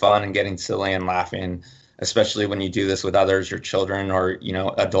inherent fun in getting silly and laughing, especially when you do this with others, your children, or,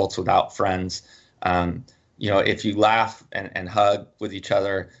 adults without friends. If you laugh and hug with each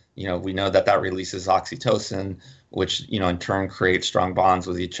other, we know that releases oxytocin, which, in turn creates strong bonds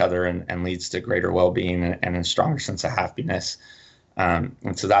with each other and leads to greater well-being and a stronger sense of happiness.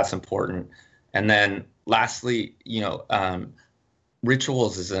 And so that's important. And then lastly,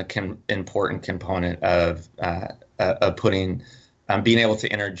 rituals is an important component of putting, being able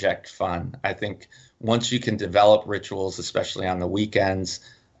to interject fun. I think once you can develop rituals, especially on the weekends,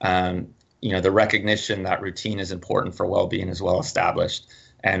 the recognition that routine is important for well-being is well established,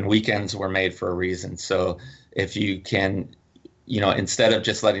 and weekends were made for a reason. So if you can, instead of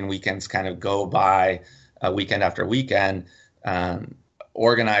just letting weekends kind of go by weekend after weekend,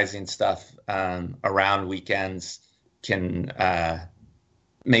 organizing stuff around weekends can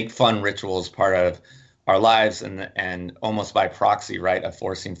make fun rituals part of our lives, and almost by proxy, right, a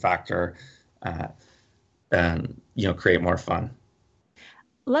forcing factor, create more fun.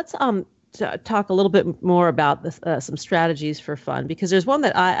 Let's talk a little bit more about this, some strategies for fun, because there's one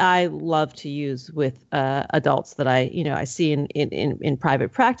that I love to use with adults that I see in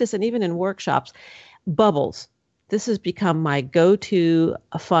private practice and even in workshops. Bubbles. This has become my go-to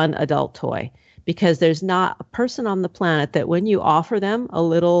fun adult toy, because there's not a person on the planet that when you offer them a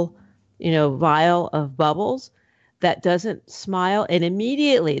little, vial of bubbles, that doesn't smile and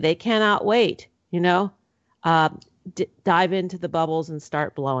immediately they cannot wait, dive into the bubbles and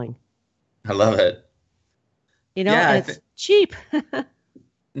start blowing. I love it. And it's cheap.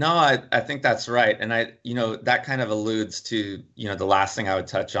 No, I think that's right. And that kind of alludes to, the last thing I would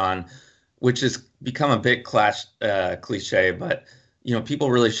touch on, which has become a bit cliche, but,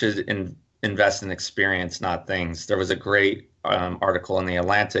 people really should invest in experience, not things. There was a great article in The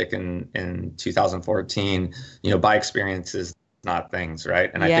Atlantic in 2014, buy experiences, not things,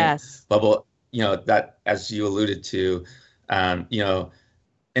 right? And I think bubble, that, as you alluded to,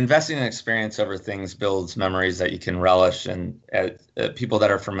 investing in experience over things builds memories that you can relish. And people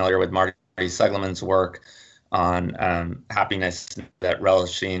that are familiar with Marty Seligman's work on happiness, that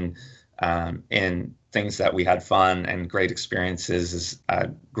relishing in things that we had fun and great experiences is a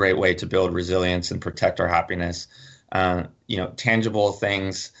great way to build resilience and protect our happiness. Tangible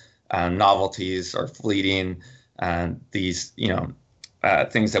things, novelties are fleeting. These,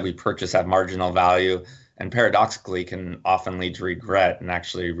 things that we purchase have marginal value, and paradoxically can often lead to regret and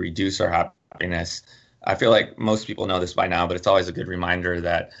actually reduce our happiness. I feel like most people know this by now, but it's always a good reminder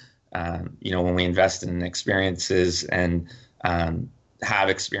that, when we invest in experiences and have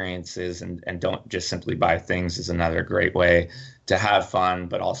experiences and don't just simply buy things, is another great way to have fun,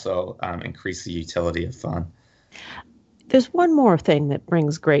 but also increase the utility of fun. There's one more thing that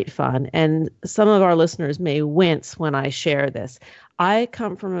brings great fun, and some of our listeners may wince when I share this. I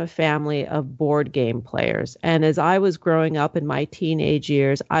come from a family of board game players, and as I was growing up in my teenage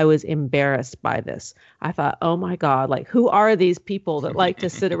years, I was embarrassed by this. I thought, oh my God, who are these people that like to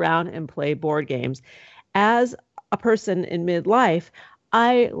sit around and play board games? As a person in midlife,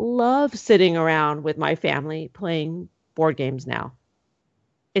 I love sitting around with my family playing board games now.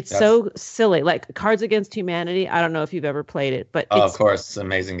 It's so silly, like Cards Against Humanity. I don't know if you've ever played it, but of course, it's an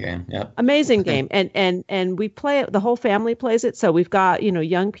amazing game. Yeah, amazing game, and we play it. The whole family plays it. So we've got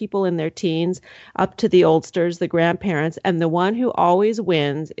young people in their teens up to the oldsters, the grandparents, and the one who always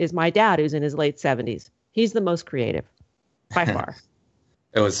wins is my dad, who's in his late 70s. He's the most creative, by far.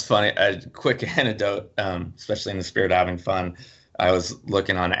 It was funny. A quick anecdote, especially in the spirit of having fun. I was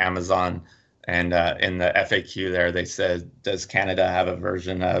looking on Amazon, and in the FAQ there, they said, "Does Canada have a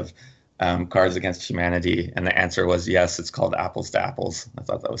version of Cards Against Humanity?" And the answer was yes. It's called Apples to Apples. I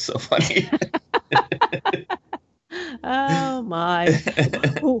thought that was so funny. Oh my.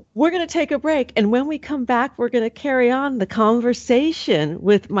 Well, we're going to take a break. And when we come back, we're going to carry on the conversation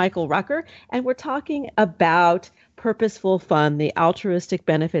with Michael Rucker. And we're talking about purposeful fun, the altruistic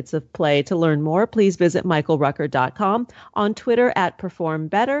benefits of play. To learn more, please visit michaelrucker.com, on Twitter at Perform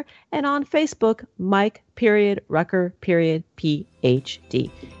Better, and on Facebook, Mike.Rucker,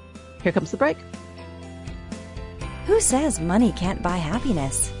 PhD. Here comes the break. Who says money can't buy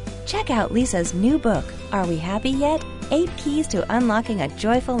happiness? Check out Lisa's new book, Are We Happy Yet? 8 Keys to Unlocking a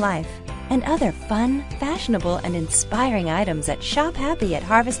Joyful Life, and other fun, fashionable, and inspiring items at shophappy at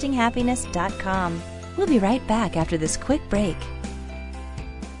harvestinghappiness.com. We'll be right back after this quick break.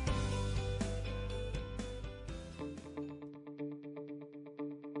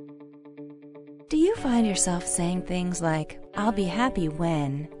 Do you find yourself saying things like, "I'll be happy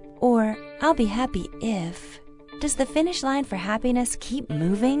when," or "I'll be happy if"? Does the finish line for happiness keep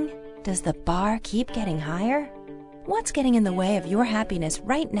moving? Does the bar keep getting higher? What's getting in the way of your happiness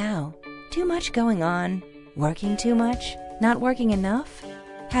right now? Too much going on? Working too much? Not working enough?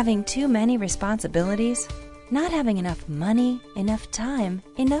 Having too many responsibilities? Not having enough money, enough time,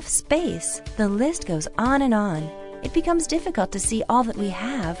 enough space? The list goes on and on. It becomes difficult to see all that we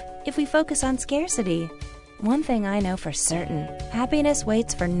have if we focus on scarcity. One thing I know for certain, happiness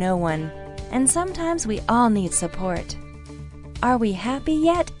waits for no one. And sometimes we all need support. Are We Happy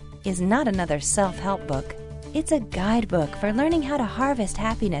Yet? Is not another self-help book. It's a guidebook for learning how to harvest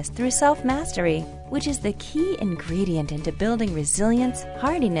happiness through self-mastery, which is the key ingredient into building resilience,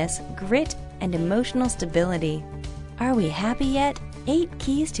 hardiness, grit, and emotional stability. Are We Happy Yet? 8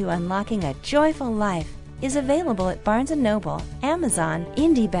 Keys to Unlocking a Joyful Life is available at Barnes & Noble, Amazon,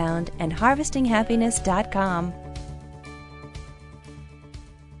 IndieBound, and harvestinghappiness.com.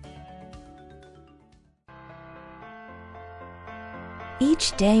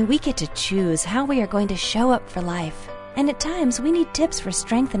 Each day we get to choose how we are going to show up for life, and at times we need tips for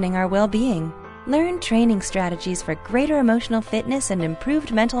strengthening our well-being. Learn training strategies for greater emotional fitness and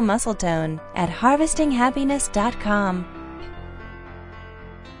improved mental muscle tone at harvestinghappiness.com.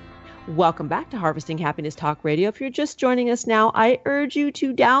 Welcome back to Harvesting Happiness Talk Radio. If you're just joining us now, I urge you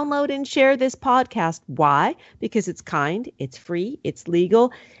to download and share this podcast. Why? Because it's kind, it's free, it's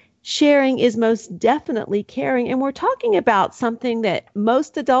legal. Sharing is most definitely caring, and we're talking about something that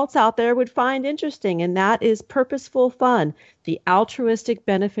most adults out there would find interesting, and that is purposeful fun, the altruistic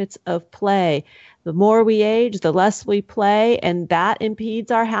benefits of play. The more we age, the less we play, and that impedes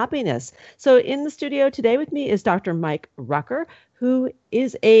our happiness. So in the studio today with me is Dr. Mike Rucker, who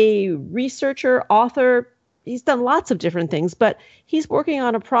is a researcher, author. He's done lots of different things, but he's working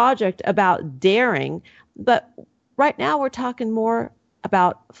on a project about daring. But right now we're talking more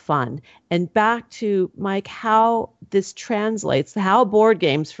about fun. And back to, Mike, how this translates, how board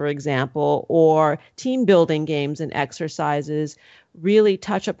games, for example, or team building games and exercises really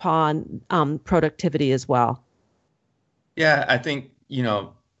touch upon productivity as well. Yeah, I think,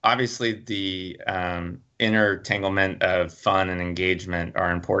 obviously the intertanglement of fun and engagement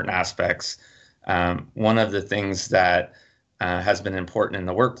are important aspects. One of the things that has been important in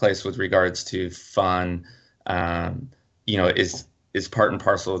the workplace with regards to fun, is part and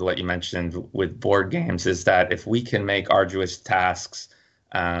parcel with what you mentioned with board games, is that if we can make arduous tasks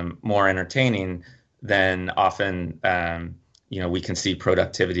more entertaining, then often, we can see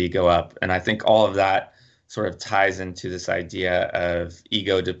productivity go up. And I think all of that sort of ties into this idea of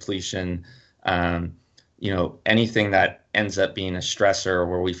ego depletion. Anything that ends up being a stressor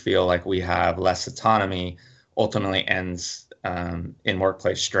where we feel like we have less autonomy ultimately ends in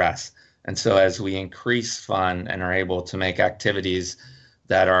workplace stress. And so as we increase fun and are able to make activities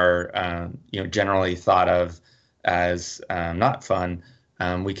that are, generally thought of as not fun,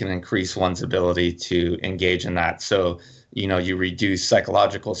 we can increase one's ability to engage in that. So, you reduce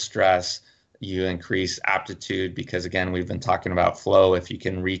psychological stress, you increase aptitude, because again, we've been talking about flow. If you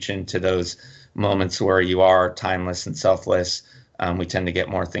can reach into those moments where you are timeless and selfless, we tend to get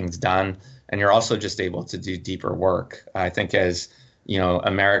more things done. And you're also just able to do deeper work. I think as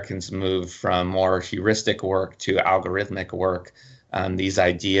Americans move from more heuristic work to algorithmic work, these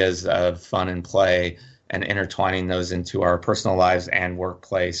ideas of fun and play and intertwining those into our personal lives and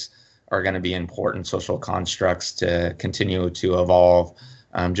workplace are going to be important social constructs to continue to evolve,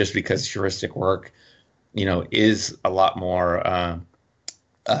 just because heuristic work, is a lot more,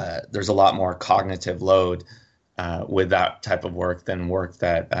 there's a lot more cognitive load with that type of work than work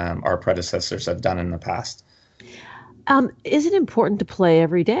that our predecessors have done in the past. Is it important to play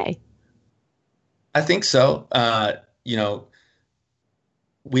every day? I think so. You know,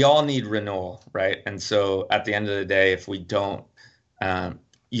 we all need renewal, right? And so at the end of the day, if we don't,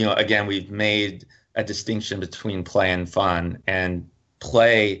 again, we've made a distinction between play and fun, and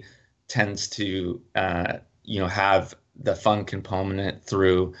play tends to, have the fun component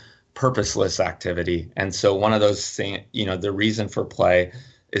through purposeless activity. And so one of those things, the reason for play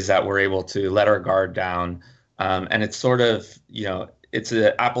is that we're able to let our guard down. And it's sort of, it's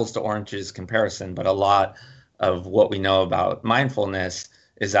an apples to oranges comparison, but a lot of what we know about mindfulness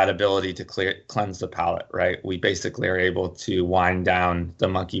is that ability to cleanse the palate, right? We basically are able to wind down the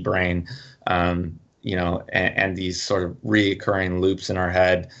monkey brain, and these sort of reoccurring loops in our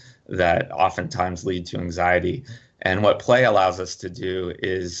head that oftentimes lead to anxiety. And what play allows us to do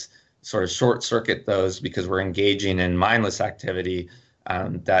is sort of short circuit those, because we're engaging in mindless activity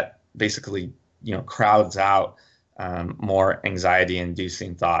that basically, crowds out more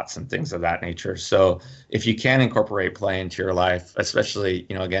anxiety-inducing thoughts and things of that nature. So if you can incorporate play into your life, especially,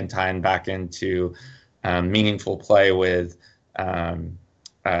 again, tying back into meaningful play with,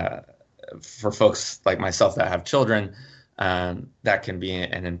 for folks like myself that have children, that can be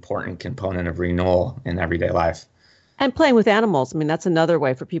an important component of renewal in everyday life. And playing with animals. I mean, that's another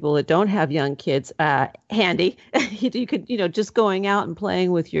way for people that don't have young kids handy. You could, just going out and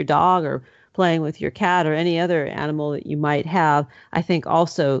playing with your dog or playing with your cat or any other animal that you might have, I think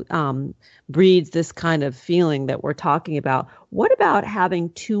also breeds this kind of feeling that we're talking about. What about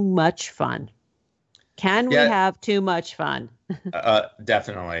having too much fun? Can we have too much fun?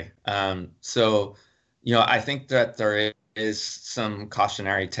 Definitely. So, I think that there is some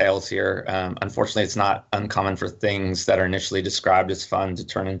cautionary tales here. Unfortunately, it's not uncommon for things that are initially described as fun to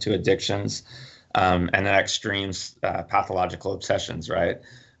turn into addictions, and then extremes, pathological obsessions, right?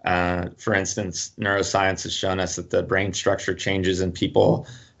 For instance, neuroscience has shown us that the brain structure changes in people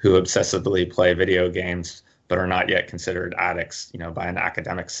who obsessively play video games but are not yet considered addicts, by an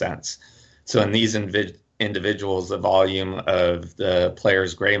academic sense. So in these individuals, the volume of the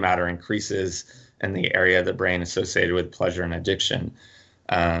player's gray matter increases in the area of the brain associated with pleasure and addiction.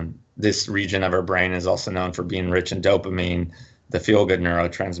 This region of our brain is also known for being rich in dopamine, the feel-good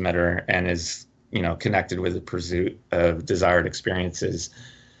neurotransmitter, and is, connected with the pursuit of desired experiences.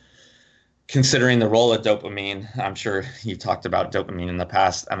 Considering the role of dopamine, I'm sure you talked about dopamine in the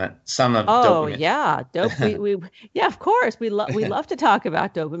past. I mean, some of dopamine. Yeah, yeah, of course, we love to talk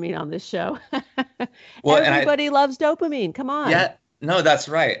about dopamine on this show. Well, everybody loves dopamine. Come on. Yeah, no, that's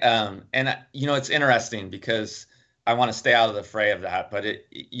right. And it's interesting because I want to stay out of the fray of that, but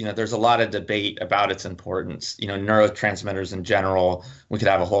there's a lot of debate about its importance. Neurotransmitters in general, we could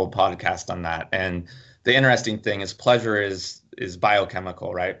have a whole podcast on that. And the interesting thing is pleasure is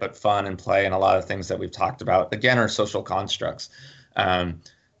biochemical, right? But fun and play and a lot of things that we've talked about, again, are social constructs.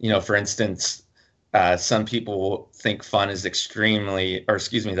 For instance, some people think fun is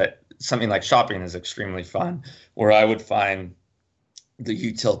that something like shopping is extremely fun, where I would find the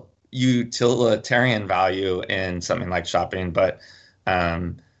utilitarian value in something like shopping, but I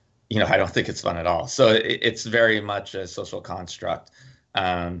don't think it's fun at all. So it's very much a social construct.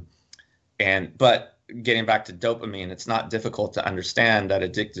 But getting back to dopamine, it's not difficult to understand that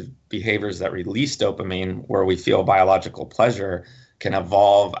addictive behaviors that release dopamine, where we feel biological pleasure, can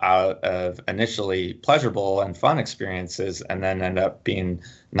evolve out of initially pleasurable and fun experiences and then end up being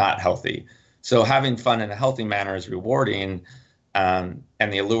not healthy. So having fun in a healthy manner is rewarding, and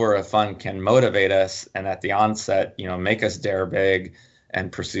the allure of fun can motivate us and at the onset, make us dare big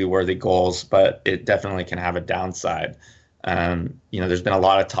and pursue worthy goals, but it definitely can have a downside. There's been a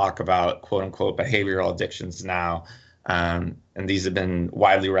lot of talk about quote unquote behavioral addictions now. And these have been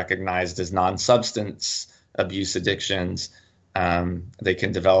widely recognized as non-substance abuse addictions. They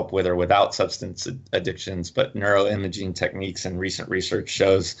can develop with or without substance addictions, but neuroimaging techniques and recent research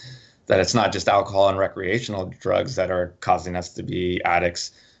shows that it's not just alcohol and recreational drugs that are causing us to be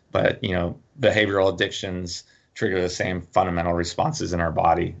addicts, but, behavioral addictions trigger the same fundamental responses in our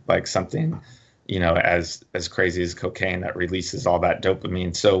body, like something as crazy as cocaine that releases all that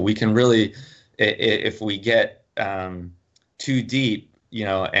dopamine. So we can really, if we get too deep,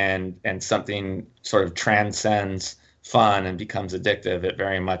 and something sort of transcends fun and becomes addictive, it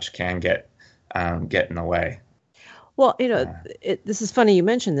very much can get in the way. Well, this is funny you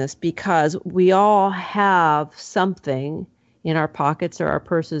mentioned this, because we all have something in our pockets or our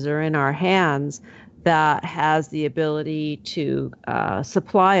purses or in our hands that has the ability to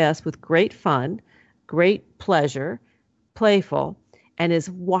supply us with great fun, great pleasure, playful, and is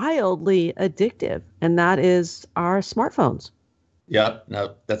wildly addictive, and that is our smartphones. Yep,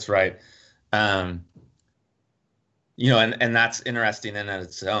 no, that's right. Um, and that's interesting in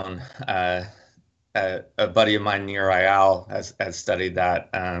its own. A buddy of mine, Nir Ayal, has studied that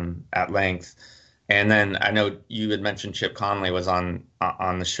at length. And then I know you had mentioned Chip Conley was on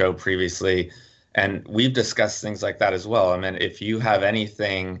the show previously, and we've discussed things like that as well. I mean, if you have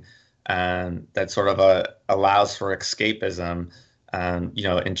anything that sort of allows for escapism,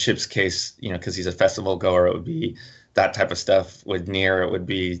 in Chip's case, because he's a festival goer, it would be that type of stuff. With Nir, it would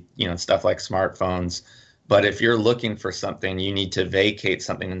be stuff like smartphones. But if you're looking for something, you need to vacate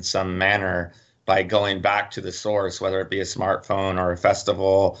something in some manner by going back to the source, whether it be a smartphone or a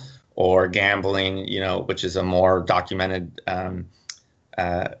festival or gambling, which is a more documented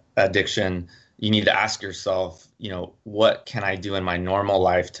addiction. You need to ask yourself, what can I do in my normal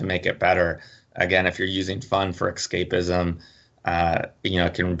life to make it better? Again, if you're using fun for escapism,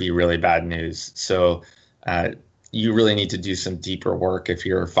 it can be really bad news. So you really need to do some deeper work if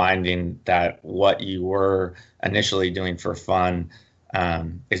you're finding that what you were initially doing for fun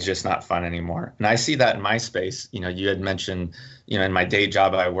is just not fun anymore. And I see that in my space. You had mentioned, in my day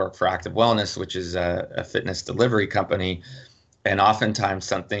job, I work for Active Wellness, which is a fitness delivery company. And oftentimes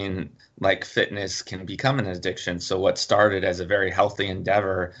something like fitness can become an addiction. So what started as a very healthy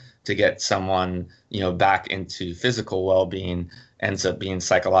endeavor to get someone, back into physical well-being ends up being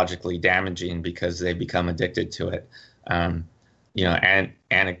psychologically damaging because they become addicted to it. And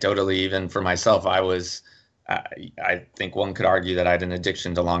anecdotally, even for myself, I think one could argue that I had an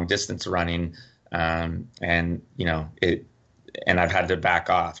addiction to long distance running, and I've had to back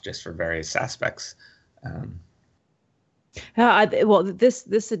off just for various aspects.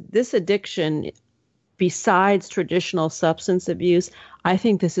 This addiction, besides traditional substance abuse, I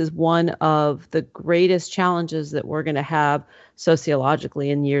think this is one of the greatest challenges that we're going to have sociologically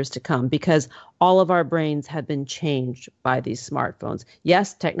in years to come, because all of our brains have been changed by these smartphones.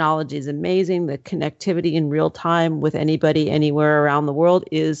 Yes, technology is amazing. The connectivity in real time with anybody anywhere around the world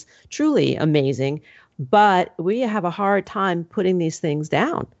is truly amazing, but we have a hard time putting these things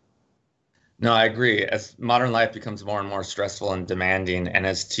down. No, I agree. As modern life becomes more and more stressful and demanding, and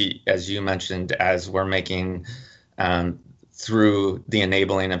as you mentioned, as we're making through the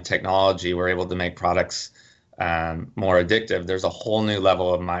enabling of technology, we're able to make products more addictive. There's a whole new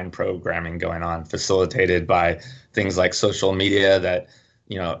level of mind programming going on, facilitated by things like social media that,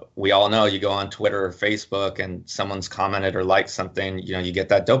 we all know. You go on Twitter or Facebook and someone's commented or liked something, you get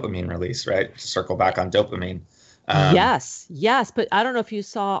that dopamine release, right? Circle back on dopamine. Yes. But I don't know if you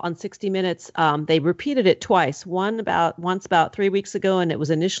saw on 60 Minutes, they repeated it twice. Once about 3 weeks ago, and it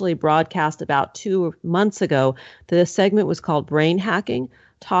was initially broadcast about 2 months ago. The segment was called Brain Hacking,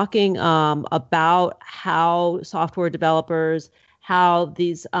 talking about how software developers, how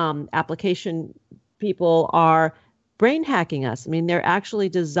these application people are brain hacking us. I mean, they're actually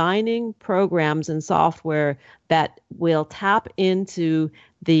designing programs and software that will tap into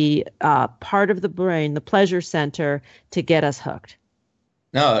the part of the brain, the pleasure center, to get us hooked.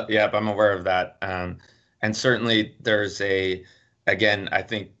 No, yeah, I'm aware of that. And certainly there's again, I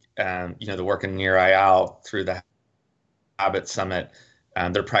think, the work in Nir Ayal through the Habit Summit,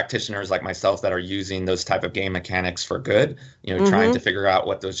 they're practitioners like myself that are using those type of game mechanics for good, trying to figure out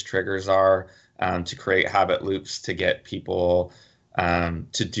what those triggers are, to create habit loops to get people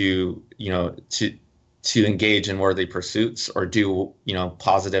to do, to engage in worthy pursuits or do,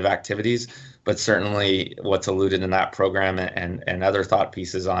 positive activities. But certainly what's alluded in that program and other thought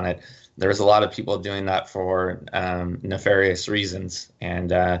pieces on it, there's a lot of people doing that for nefarious reasons. And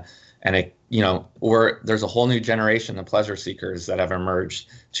there's a whole new generation of pleasure seekers that have emerged,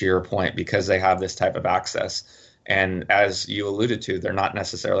 to your point, because they have this type of access. And as you alluded to, they're not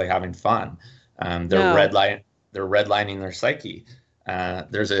necessarily having fun. They're redlining their psyche.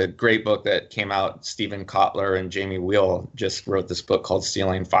 There's a great book that came out. Stephen Kotler and Jamie Wheel just wrote this book called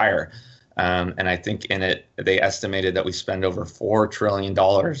Stealing Fire. And I think in it, they estimated that we spend over $4 trillion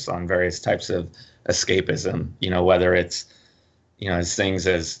on various types of escapism, whether it's, as things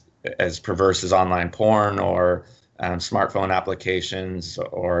as perverse as online porn or smartphone applications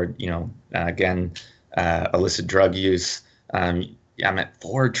or, illicit drug use. I'm at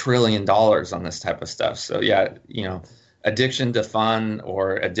 $4 trillion on this type of stuff. So yeah, addiction to fun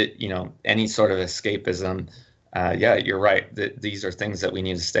or any sort of escapism. Yeah, you're right. These are things that we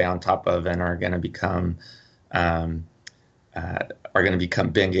need to stay on top of and are going to become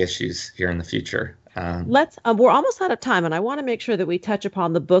big issues here in the future. We're almost out of time, and I want to make sure that we touch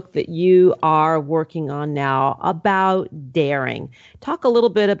upon the book that you are working on now about daring. Talk a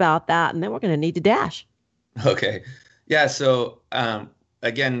little bit about that, and then we're going to need to dash. Okay. Yeah. So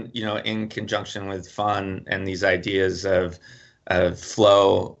again, in conjunction with fun and these ideas of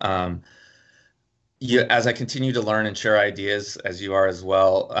flow, as I continue to learn and share ideas, as you are as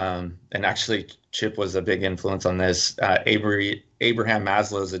well, and actually Chip was a big influence on this. Abraham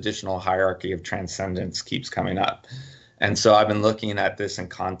Maslow's additional hierarchy of transcendence keeps coming up. And so I've been looking at this in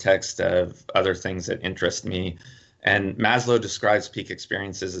context of other things that interest me. And Maslow describes peak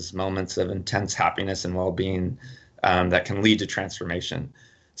experiences as moments of intense happiness and well-being that can lead to transformation.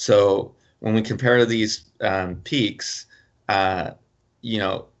 So when we compare these peaks,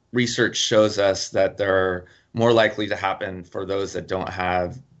 research shows us that they're more likely to happen for those that don't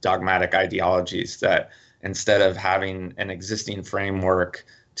have dogmatic ideologies, that instead of having an existing framework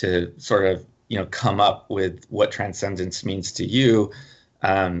to sort of come up with what transcendence means to you,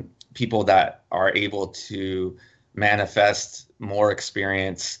 people that are able to manifest more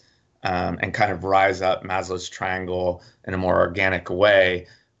experience and kind of rise up Maslow's triangle in a more organic way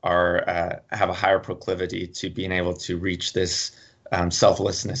have a higher proclivity to being able to reach this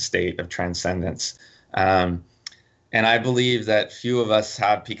selflessness state of transcendence. And I believe that few of us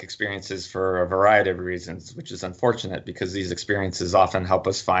have peak experiences for a variety of reasons, which is unfortunate because these experiences often help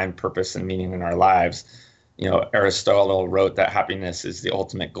us find purpose and meaning in our lives. Aristotle wrote that happiness is the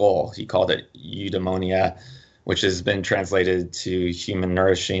ultimate goal. He called it eudaimonia, which has been translated to human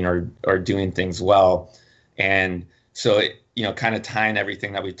nourishing or doing things well. And so, kind of tying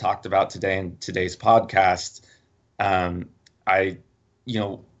everything that we talked about today in today's podcast,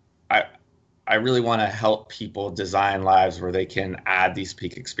 I really want to help people design lives where they can add these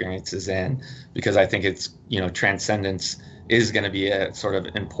peak experiences in, because I think it's, transcendence is going to be a sort of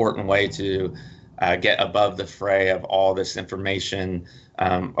important way to get above the fray of all this information,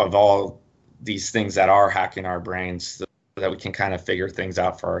 of all these things that are hacking our brains, so that we can kind of figure things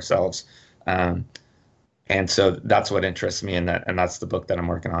out for ourselves. And so that's what interests me, and that's the book that I'm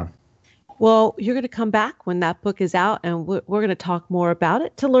working on. Well, you're going to come back when that book is out, and we're going to talk more about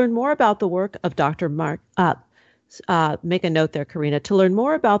it. To learn more about the work of Dr. Mark, make a note there, Karina. To learn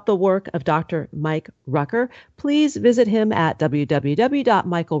more about the work of Dr. Mike Rucker, please visit him at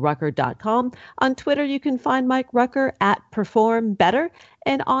www.michaelrucker.com. On Twitter, you can find Mike Rucker at Perform Better,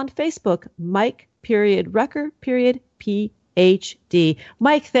 and on Facebook, Mike.Rucker, PhD.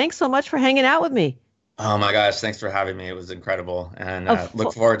 Mike, thanks so much for hanging out with me. Oh my gosh, thanks for having me. It was incredible, and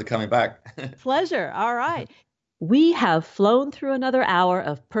look forward to coming back. Pleasure. All right. We have flown through another hour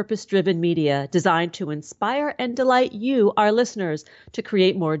of purpose-driven media designed to inspire and delight you, our listeners, to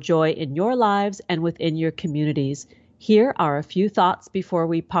create more joy in your lives and within your communities. Here are a few thoughts before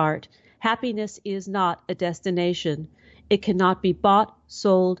we part. Happiness is not a destination. It cannot be bought,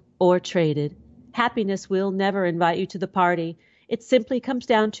 sold, or traded. Happiness will never invite you to the party. It simply comes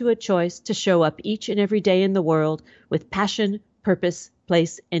down to a choice to show up each and every day in the world with passion, purpose,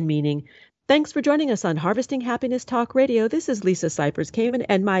 place, and meaning. Thanks for joining us on Harvesting Happiness Talk Radio. This is Lisa Cypers-Kamen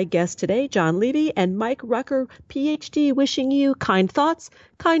and my guest today, John Levy and Mike Rucker, PhD, wishing you kind thoughts,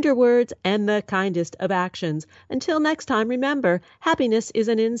 kinder words, and the kindest of actions. Until next time, remember, happiness is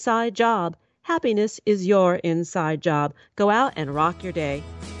an inside job. Happiness is your inside job. Go out and rock your day.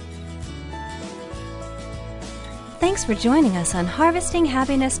 Thanks for joining us on Harvesting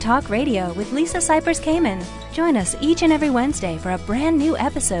Happiness Talk Radio with Lisa Cypers-Kamen. Join us each and every Wednesday for a brand new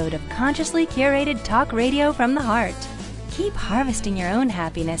episode of consciously curated talk radio from the heart. Keep harvesting your own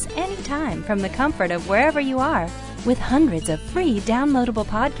happiness anytime from the comfort of wherever you are, with hundreds of free downloadable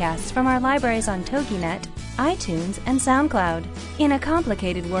podcasts from our libraries on TogiNet, iTunes, and SoundCloud. In a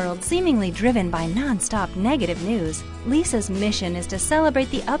complicated world seemingly driven by non-stop negative news, Lisa's mission is to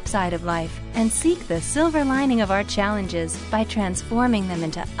celebrate the upside of life and seek the silver lining of our challenges by transforming them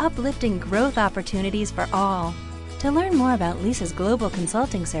into uplifting growth opportunities for all. To learn more about Lisa's global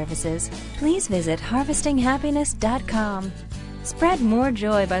consulting services, please visit harvestinghappiness.com. Spread more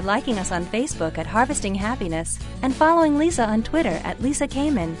joy by liking us on Facebook at Harvesting Happiness and following Lisa on Twitter at Lisa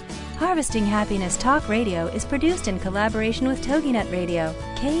Kamen. Harvesting Happiness Talk Radio is produced in collaboration with TogiNet Radio,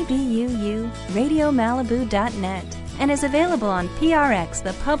 KBUU, RadioMalibu.net, and is available on PRX,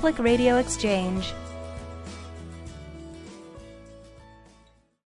 the Public Radio Exchange.